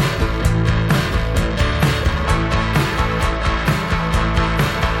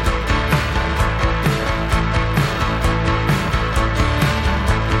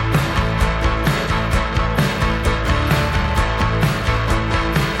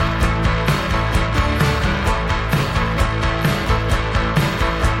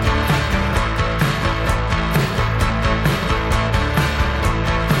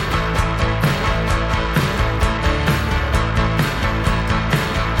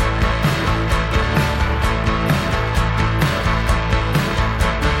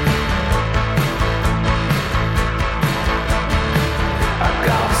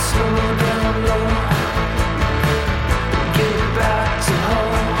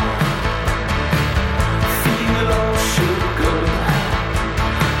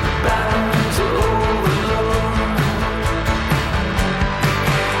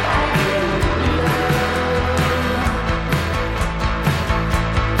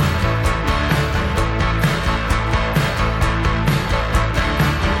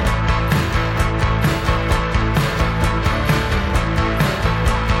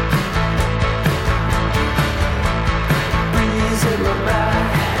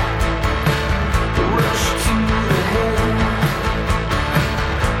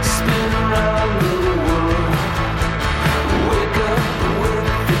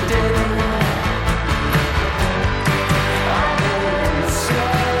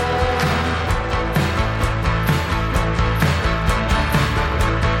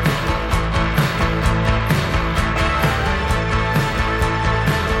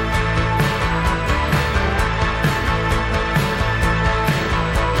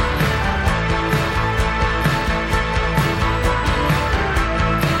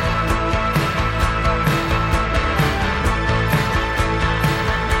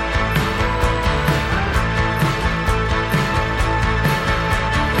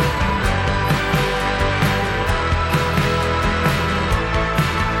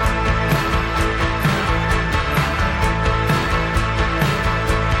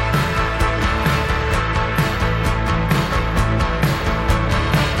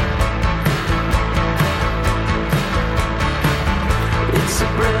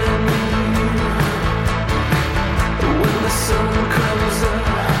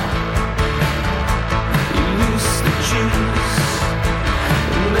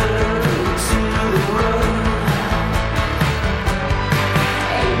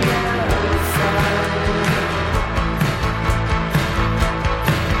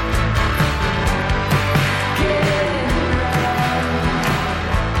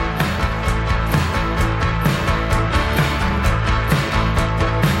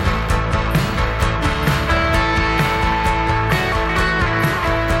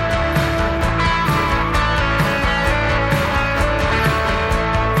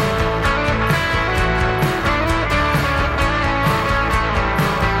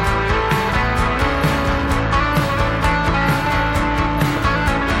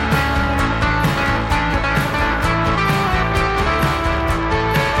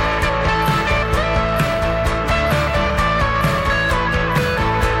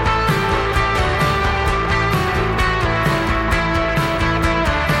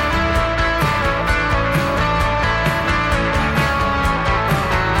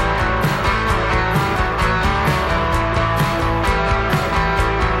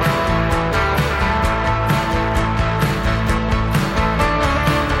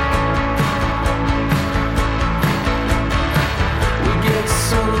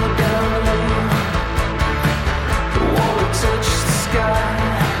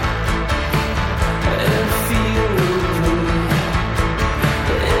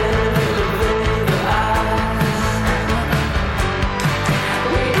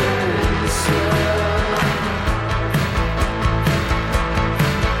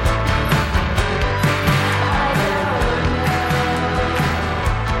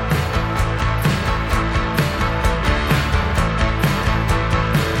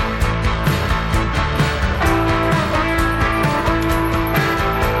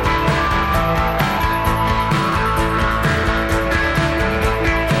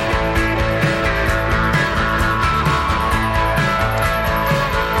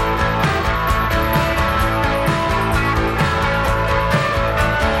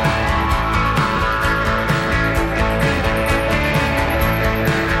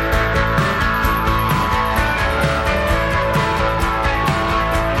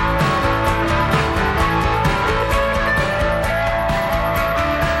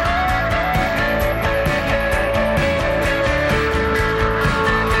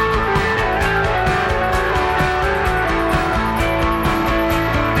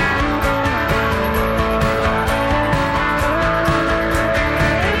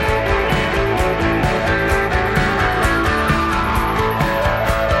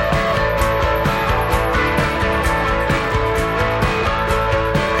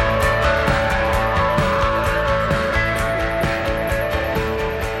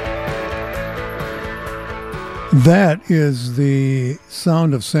 That is the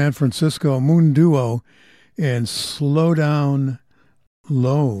sound of San Francisco, Moon Duo, and Slow Down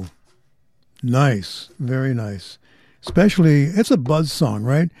Low. Nice, very nice. Especially, it's a buzz song,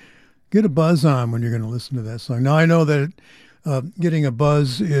 right? Get a buzz on when you're going to listen to that song. Now, I know that getting a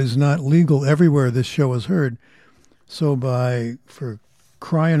buzz is not legal everywhere this show is heard. So for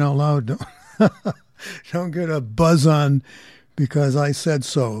crying out loud, don't get a buzz on because I said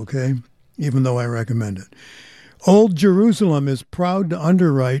so, okay? Even though I recommend it. Old Jerusalem is proud to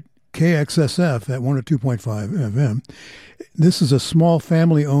underwrite KXSF at 102.5 FM. This is a small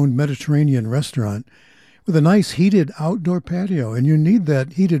family-owned Mediterranean restaurant with a nice heated outdoor patio, and you need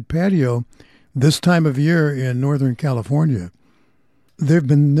that heated patio this time of year in Northern California. They've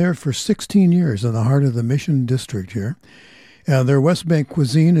been there for 16 years in the heart of the Mission District here. Their West Bank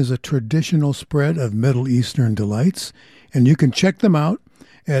cuisine is a traditional spread of Middle Eastern delights, and you can check them out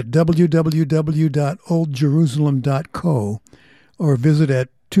at www.oldjerusalem.co or visit at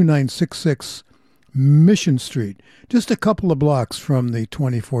 2966 Mission Street, just a couple of blocks from the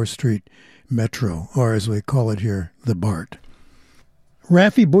 24th Street Metro, or as we call it here, the BART.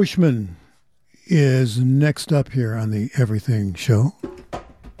 Raffi Bushman is next up here on the Everything Show.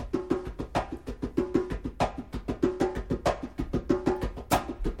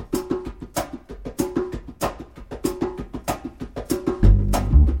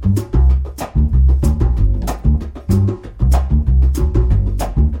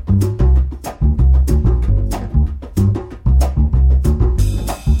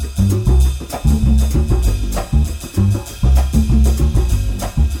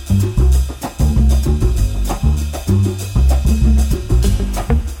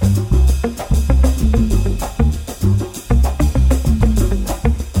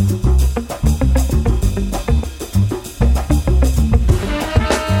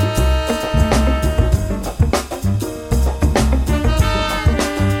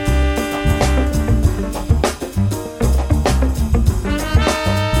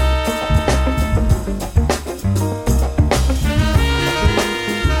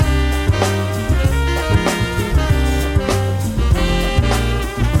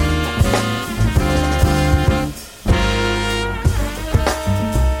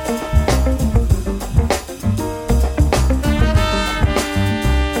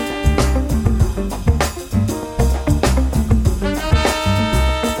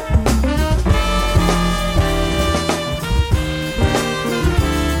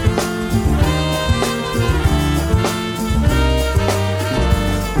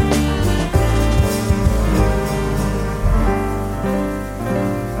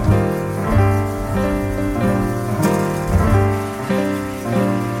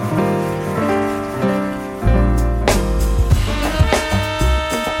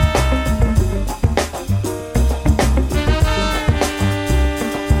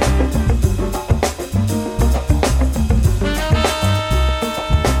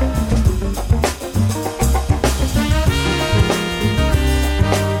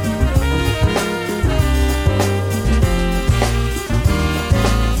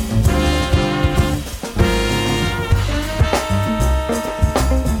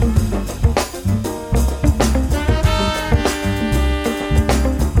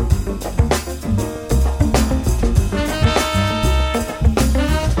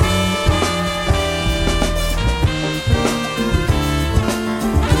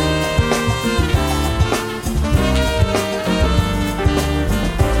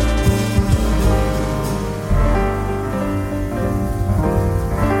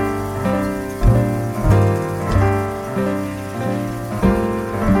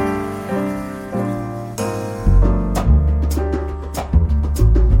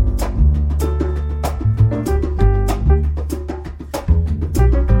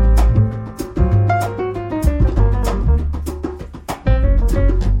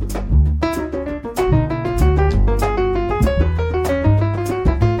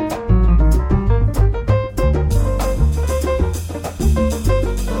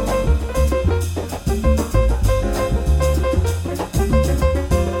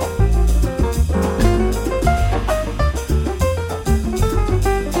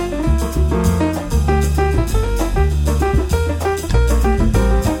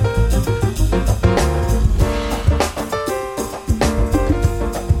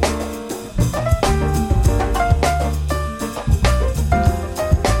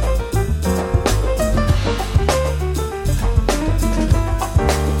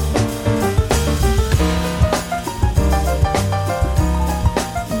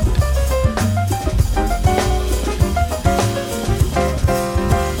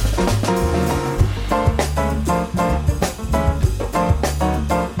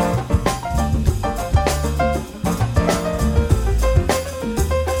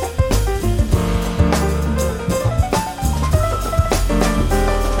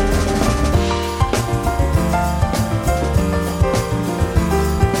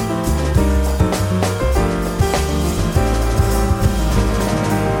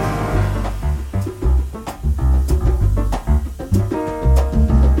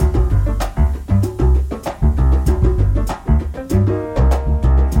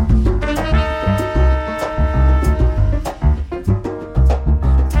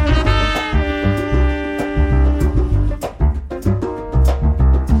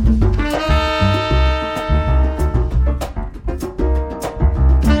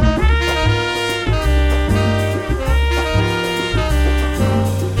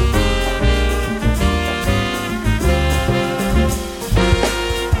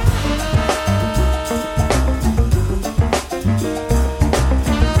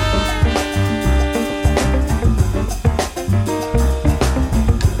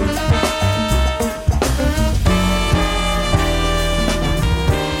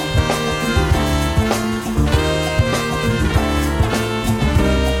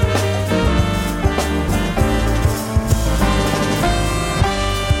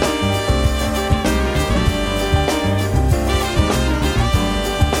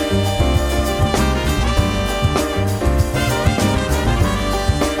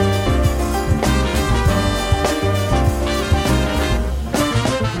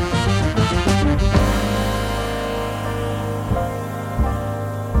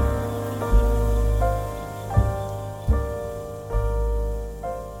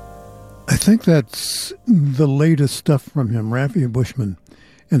 think that's the latest stuff from him, Raffi Bushman,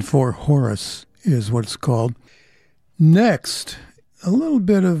 and For Horace is what it's called. Next, a little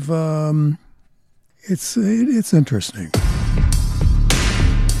bit of, it's interesting.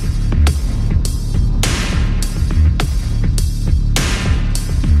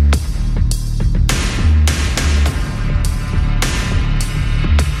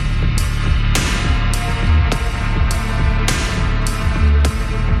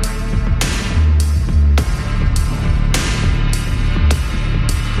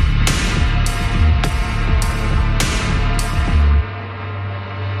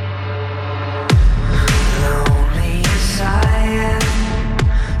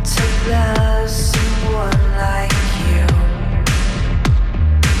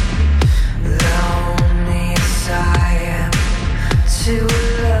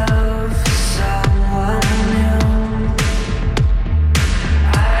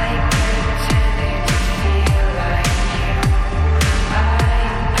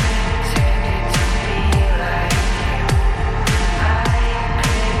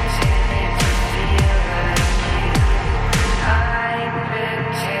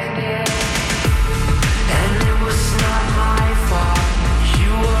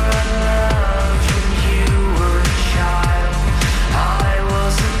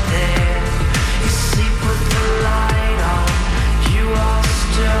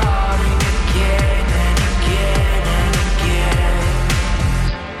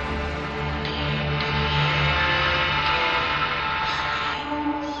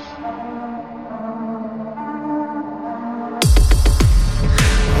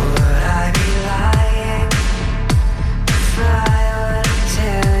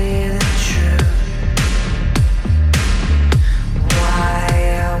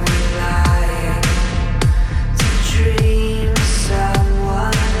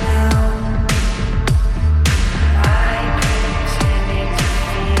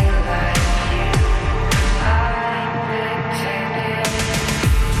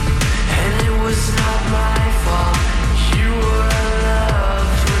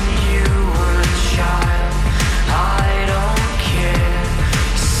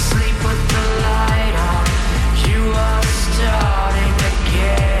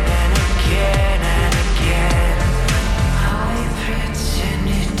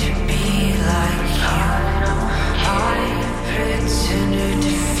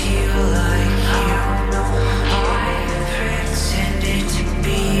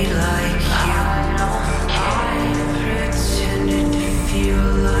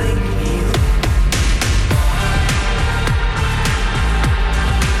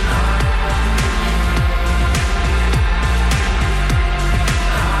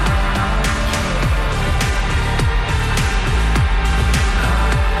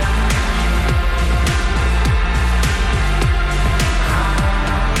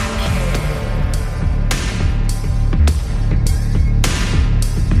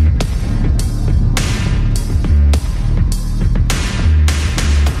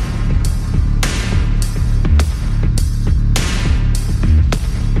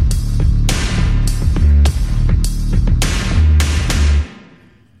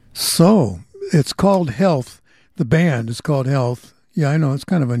 So, it's called Health. The band is called Health. Yeah, I know, it's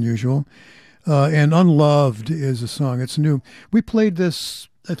kind of unusual. And Unloved is a song. It's new. We played this,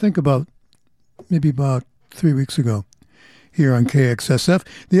 I think, maybe about 3 weeks ago here on KXSF.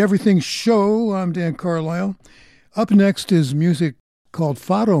 The Everything Show, I'm Dan Carlisle. Up next is music called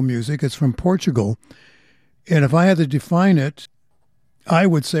Fado music. It's from Portugal. And if I had to define it, I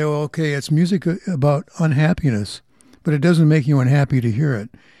would say, well, okay, it's music about unhappiness, but it doesn't make you unhappy to hear it.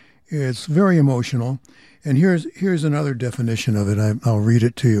 It's very emotional. And here's another definition of it. I'll read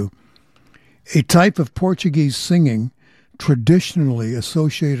it to you. A type of Portuguese singing traditionally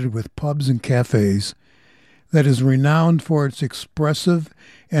associated with pubs and cafes that is renowned for its expressive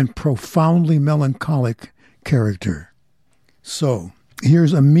and profoundly melancholic character. So,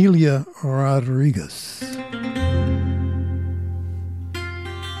 here's Amelia Rodriguez.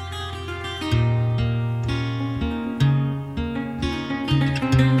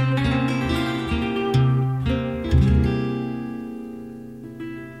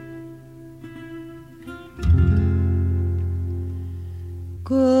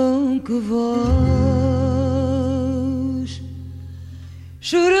 Com que voz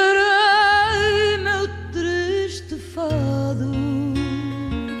chorarei meu triste fado,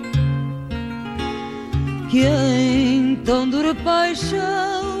 que em tão dura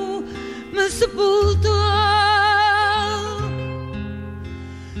paixão me sepultou,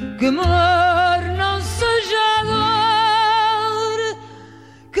 que amor não seja dor,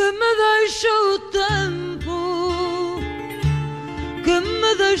 que me deixe o tempo, que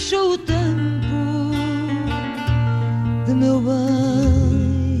me deixou o tempo de meu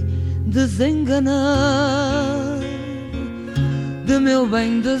bem desenganado, de meu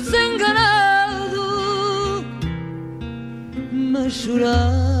bem desenganado. Mas chorar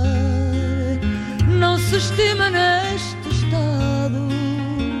não se estima neste estado,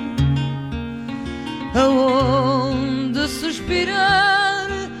 aonde suspirar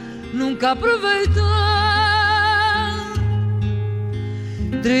nunca aproveitar.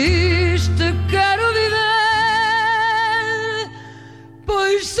 Triste quero viver,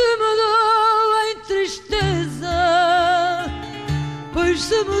 pois se mudou em tristeza, pois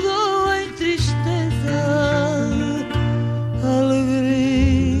se mudou em tristeza a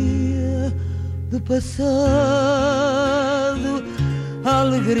alegria do passado, a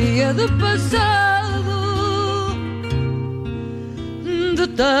alegria do passado. De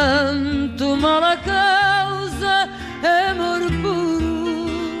tanto mal a causa é amor puro,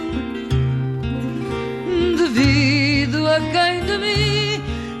 devido a quem de mim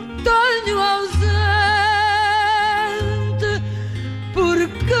tenho ausente, por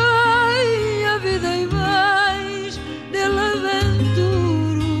quem a vida e mais nele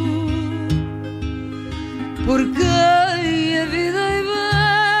aventuro, por quem a vida e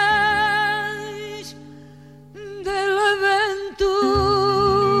mais nele aventuro.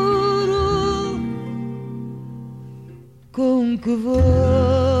 Com que voz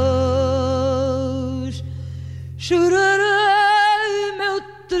chorarei meu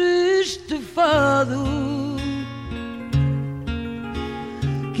triste fado,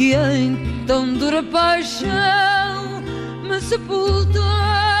 que em tão dura paixão me sepultou.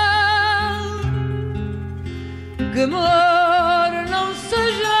 Que amor não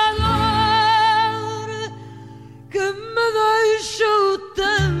seja dor, que me deixou o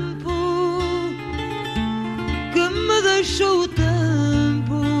tempo, que me deixou o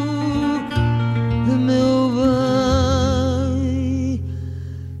tempo de meu bem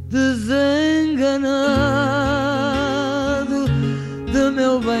desenganado, de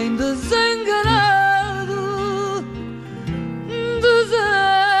meu bem desenganado, desenganado.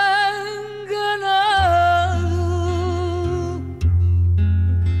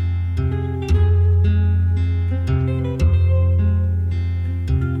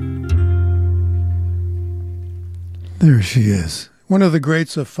 There she is. One of the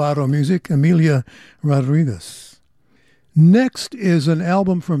greats of fado music, Emilia Rodriguez. Next is an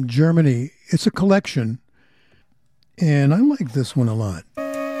album from Germany. It's a collection, and I like this one a lot.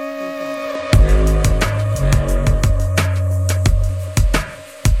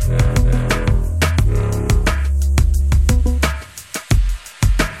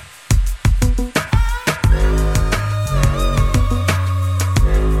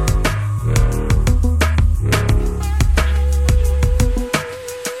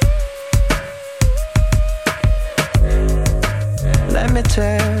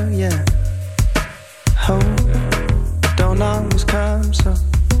 Tell ya, hope don't always come so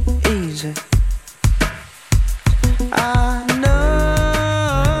easy. I know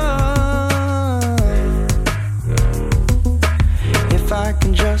if I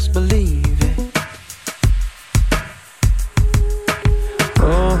can just believe it.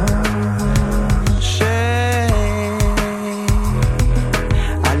 Oh, shame,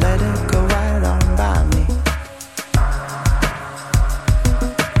 I let it go right on by me.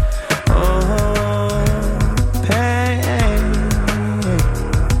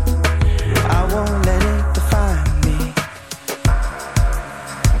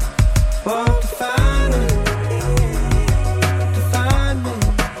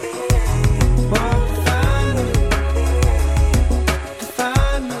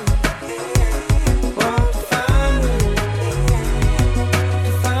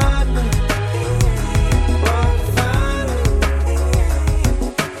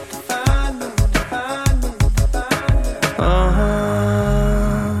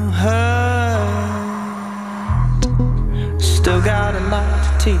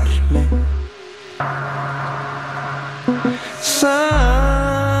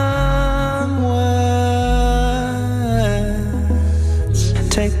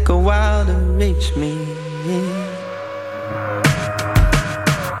 Take a while to reach me.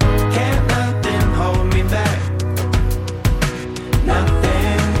 Can't nothing hold me back.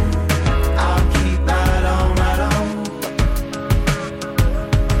 Nothing. I'll keep right on, right on.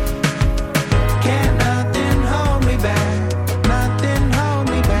 Can't nothing hold me back. Nothing hold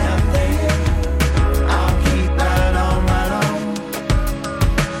me back. Nothing. I'll keep right on, right on.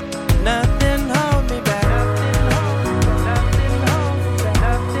 Nothing hold me back. Nothing hold me back. Nothing hold me back.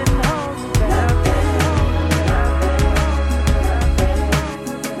 Nothing hold me back.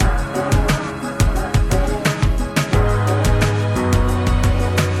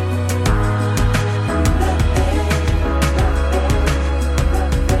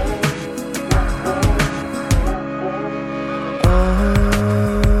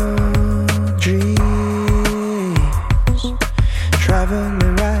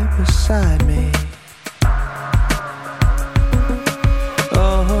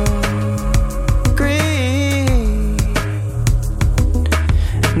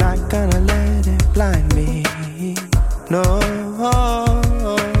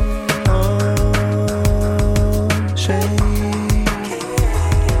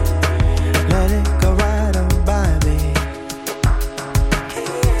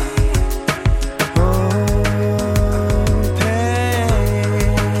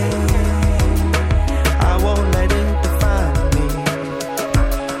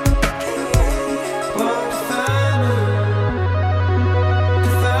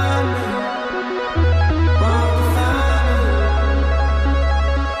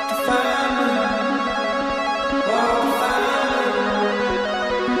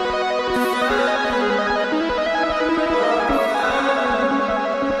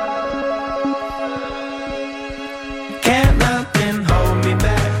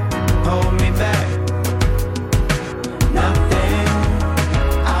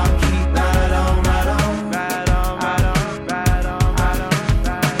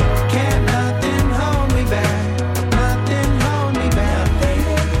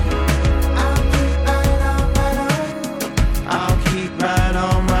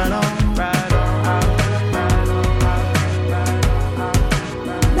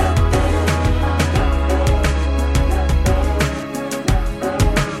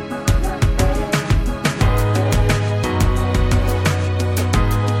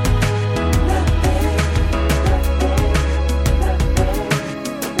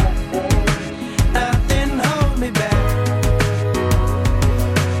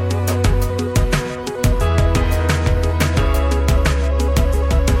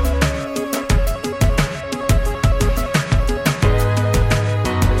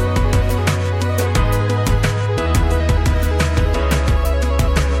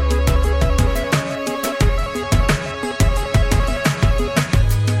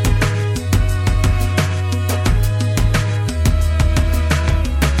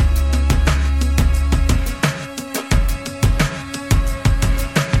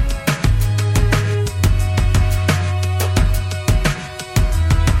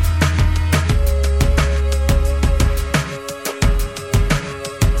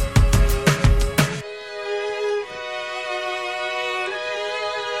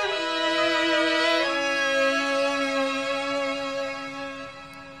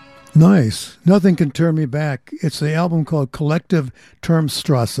 Nice. Nothing Can Turn Me Back. It's the album called Collective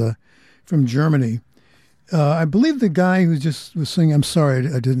Turmstrasse from Germany. I believe the guy who just was singing, I'm sorry,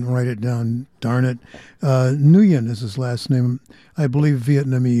 I didn't write it down, darn it. Nguyen is his last name. I believe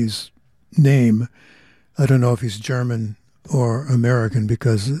Vietnamese name. I don't know if he's German or American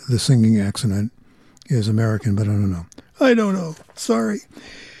because the singing accent is American, but I don't know. I don't know. Sorry.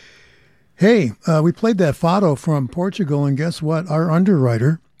 Hey, we played that Fado from Portugal, and guess what? Our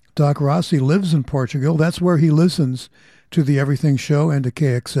underwriter, Doc Rossi, lives in Portugal. That's where he listens to the Everything Show and to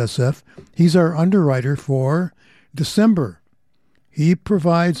KXSF. He's our underwriter for December. He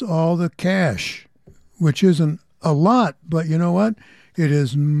provides all the cash, which isn't a lot, but you know what? It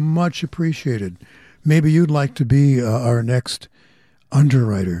is much appreciated. Maybe you'd like to be our next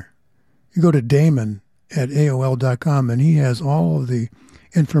underwriter. You go to Damon at AOL.com, and he has all of the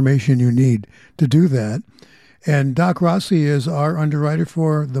information you need to do that. And Doc Rossi is our underwriter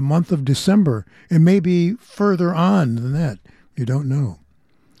for the month of December. It may be further on than that. You don't know.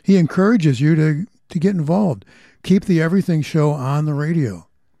 He encourages you to get involved. Keep the Everything Show on the radio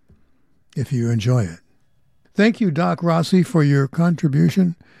if you enjoy it. Thank you, Doc Rossi, for your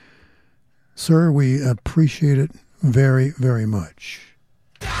contribution. Sir, we appreciate it very, very much.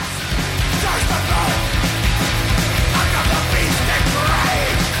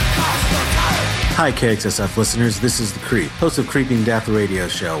 Hi, KXSF listeners. This is The Creep, host of Creeping Death Radio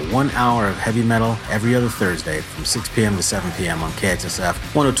Show. 1 hour of heavy metal every other Thursday from 6 p.m. to 7 p.m. on KXSF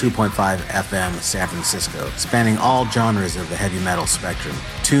 102.5 FM San Francisco, spanning all genres of the heavy metal spectrum.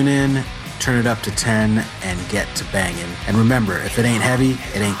 Tune in, turn it up to 10, and get to banging. And remember, if it ain't heavy,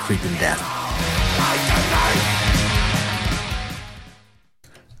 it ain't creeping death.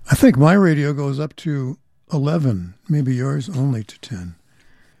 I think my radio goes up to 11, maybe yours only to 10.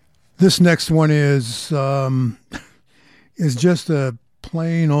 This next one is just a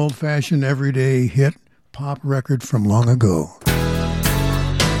plain old-fashioned everyday hit pop record from long ago.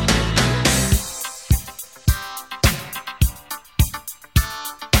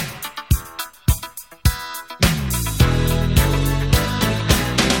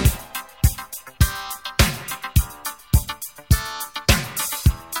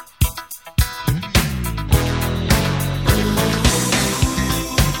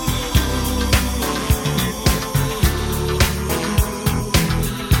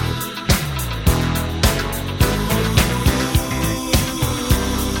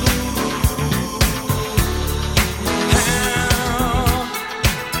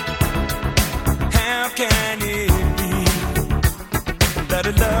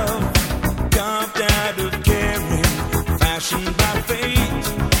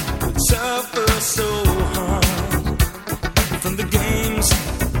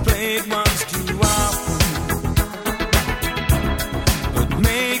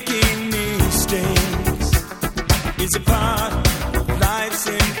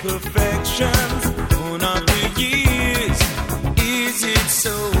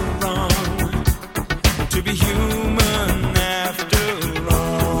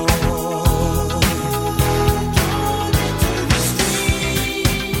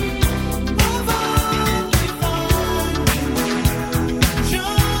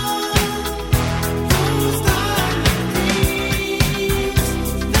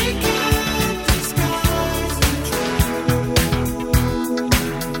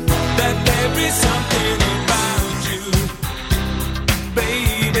 Every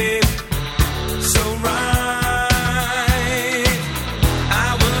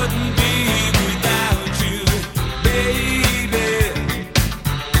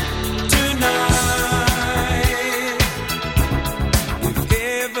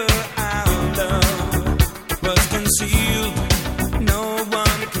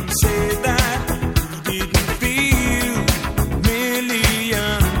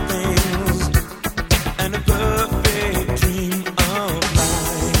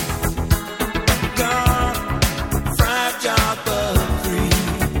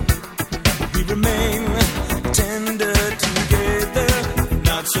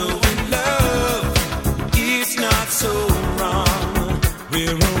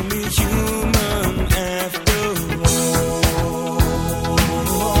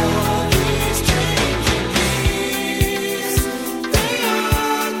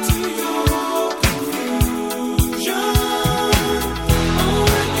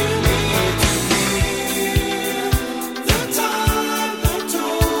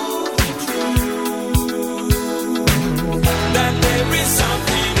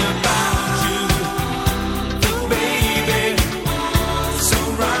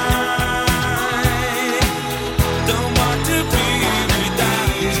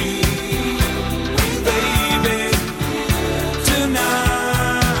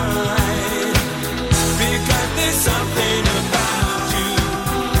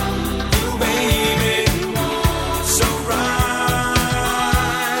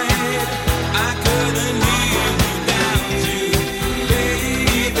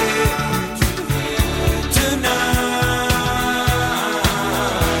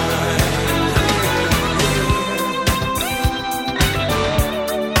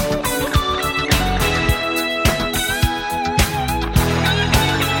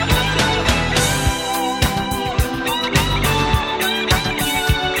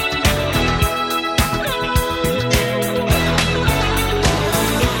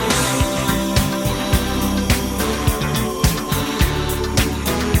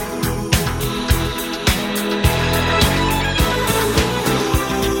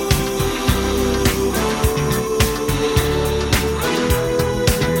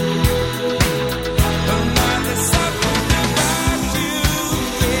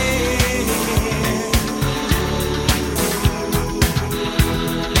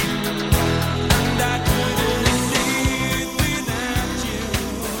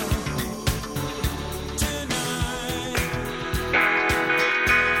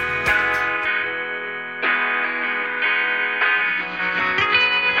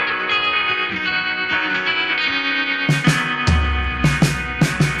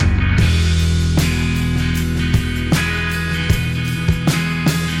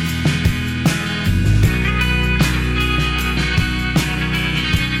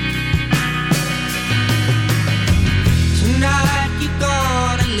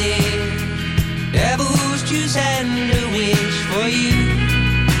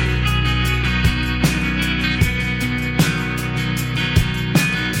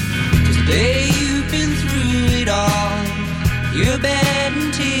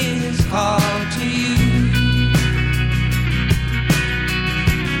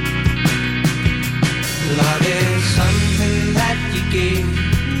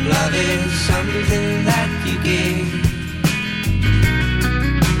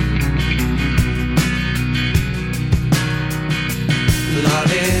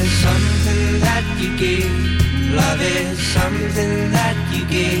something that you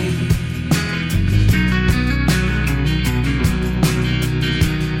gave.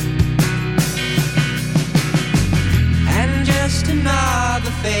 And just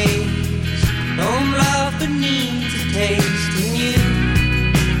another phase, no love but needs a taste in you.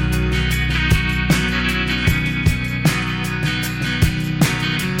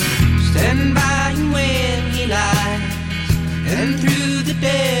 Stand by him when he lies, and through the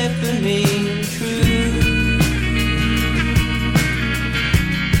deafening truth.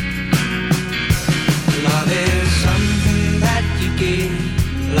 Love is something that you give.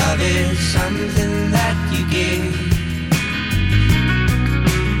 Love is something that you give.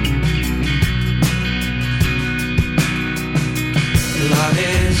 Love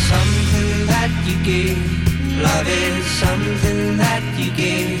is something that you give. Love is something that you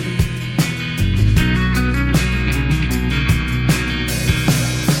give.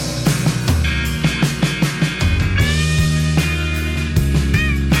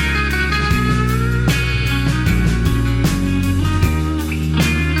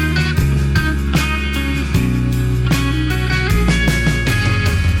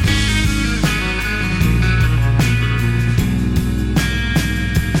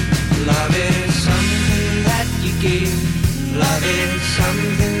 Love is something that you give. Love is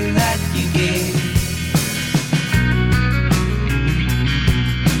something that you give.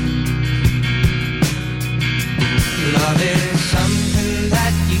 Love is something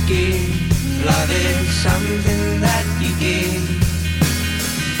that you give. Love is something that you give.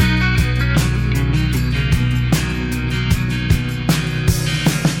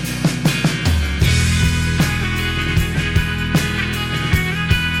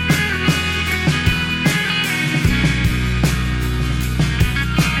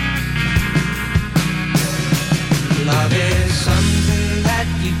 Love is something that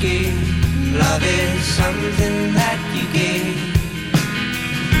you give. Love is something that you give.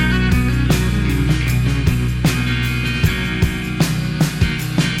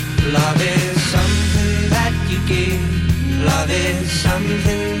 Love is something that you give. Love is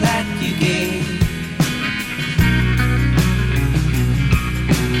something that you give.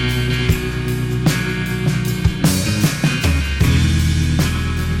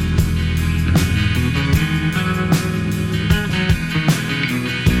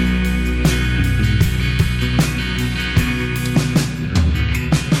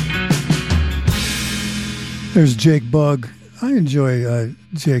 There's Jake Bugg. I enjoy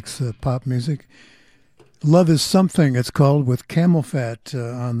Jake's pop music. Love is Something, it's called, with Camel Fat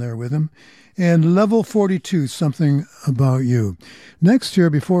on there with him. And Level 42, Something About You. Next year,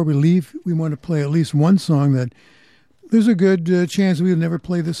 before we leave, we want to play at least one song that there's a good chance we'll never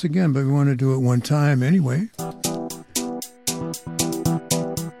play this again, but we want to do it one time anyway.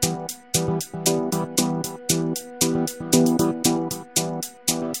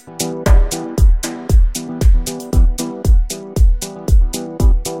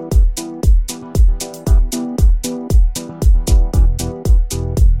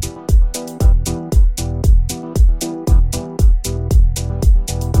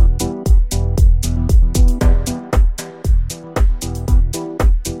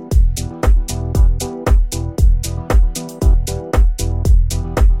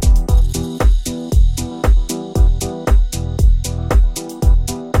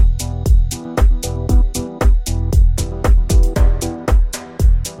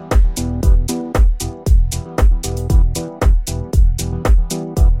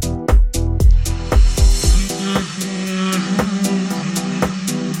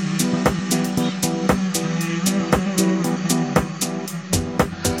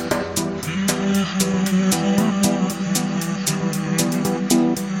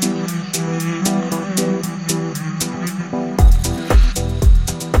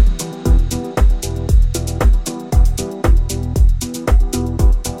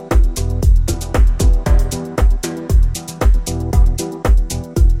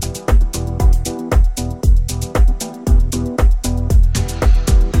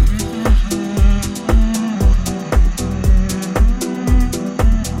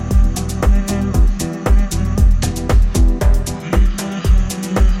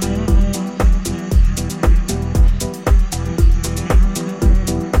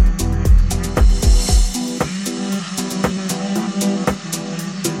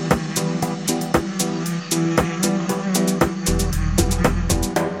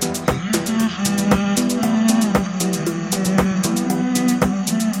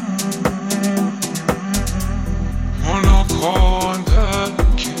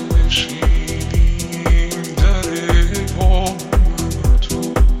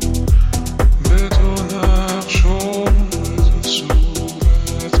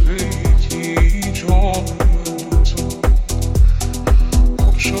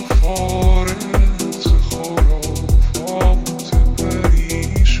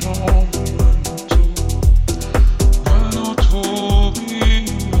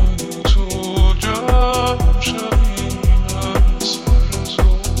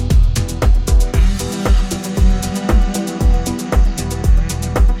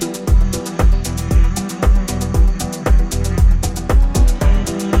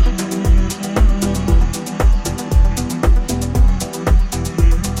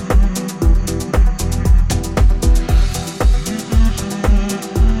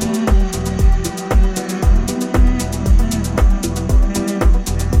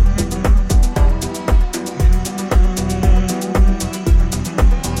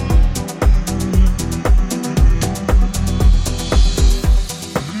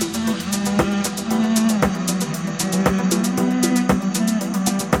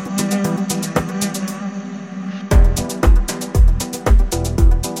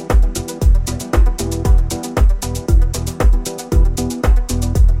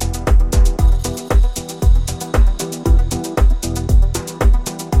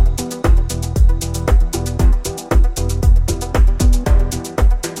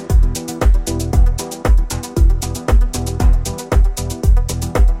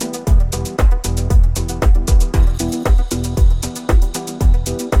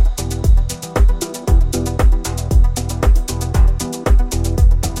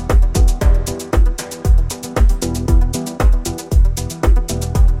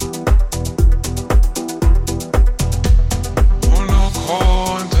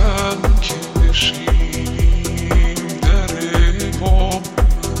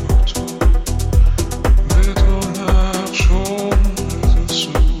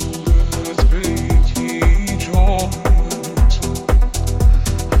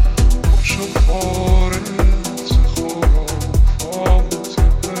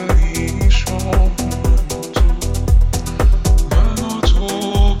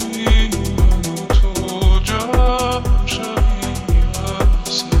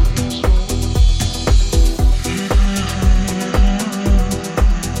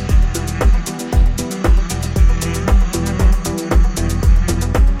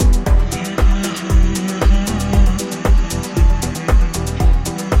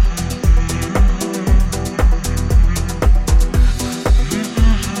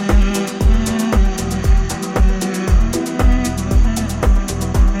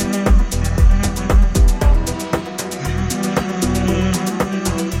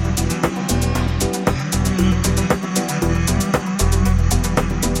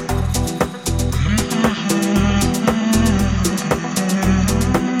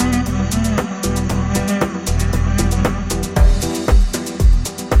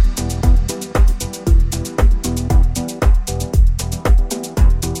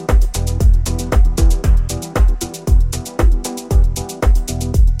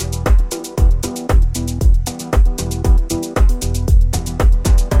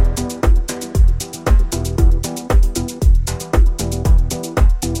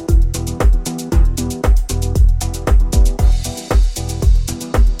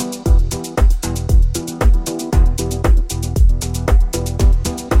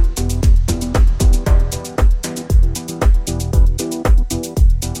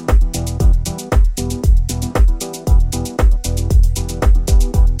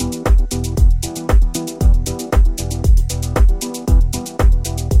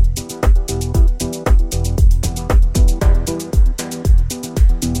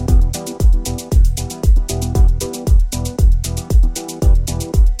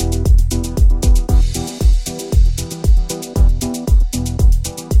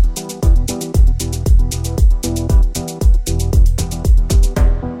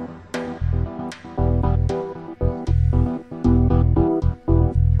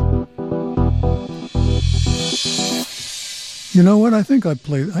 You know what? I think I'd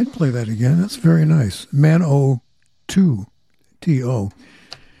play that again. That's very nice. Man-O-2, T-O.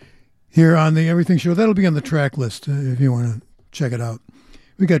 Here on the Everything Show. That'll be on the track list if you want to check it out.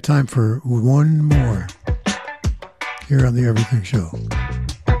 We got time for one more here on the Everything Show.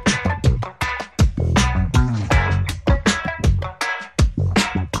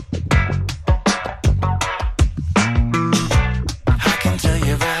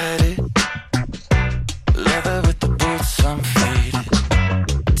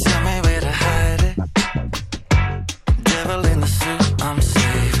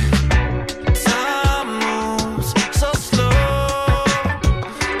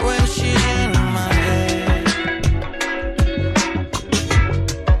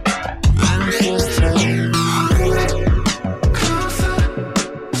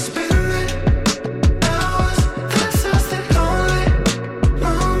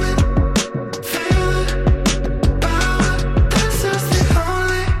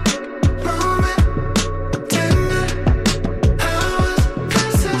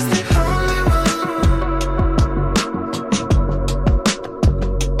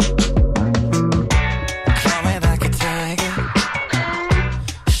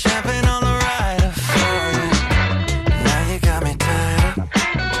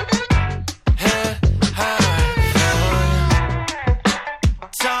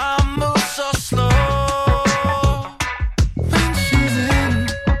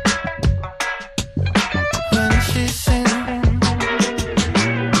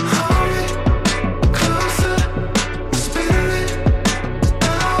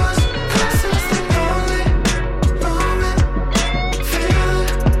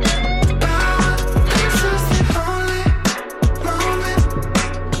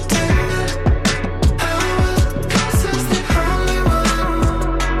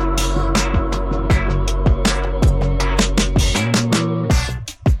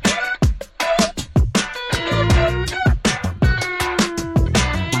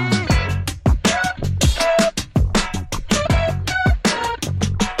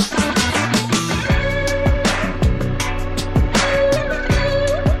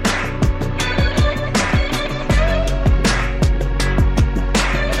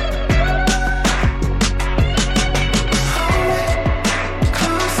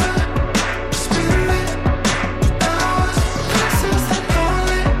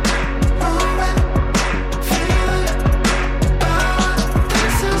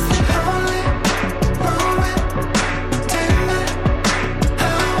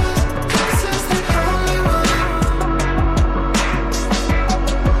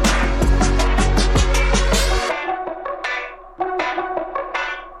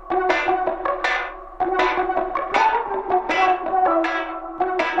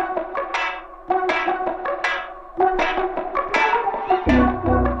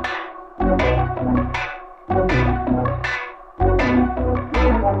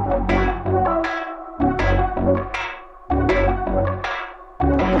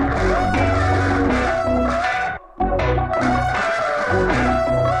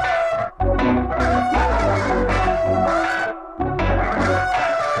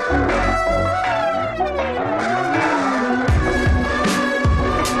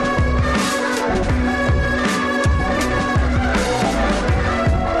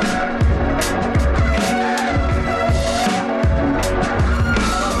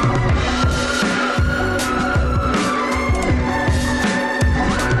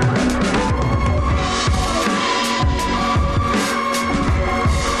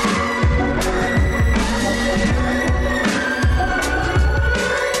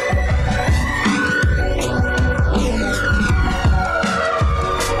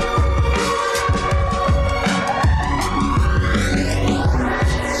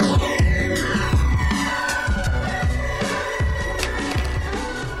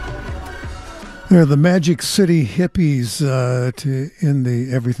 They're the Magic City Hippies in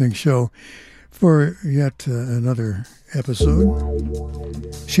the Everything Show for yet another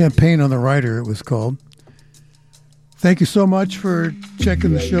episode. Champagne on the Rider, it was called. Thank you so much for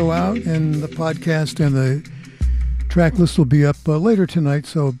checking the show out, and the podcast and the track list will be up later tonight,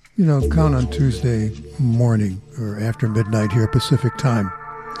 so, count on Tuesday morning or after midnight here Pacific time.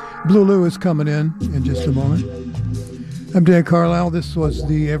 Blue Lou is coming in just a moment. I'm Dan Carlisle. This was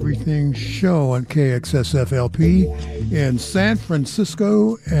the Everything Show on KXSF-LP in San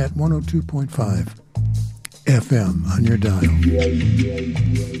Francisco at 102.5 FM on your dial.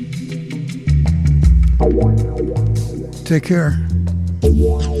 Take care.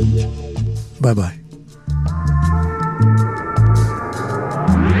 Bye-bye.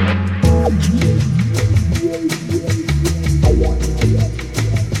 I want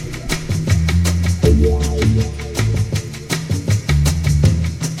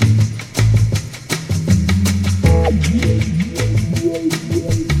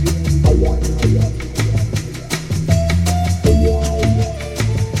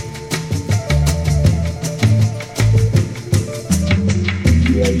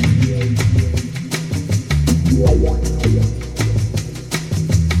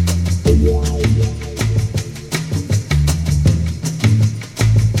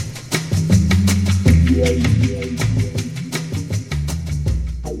Yeah.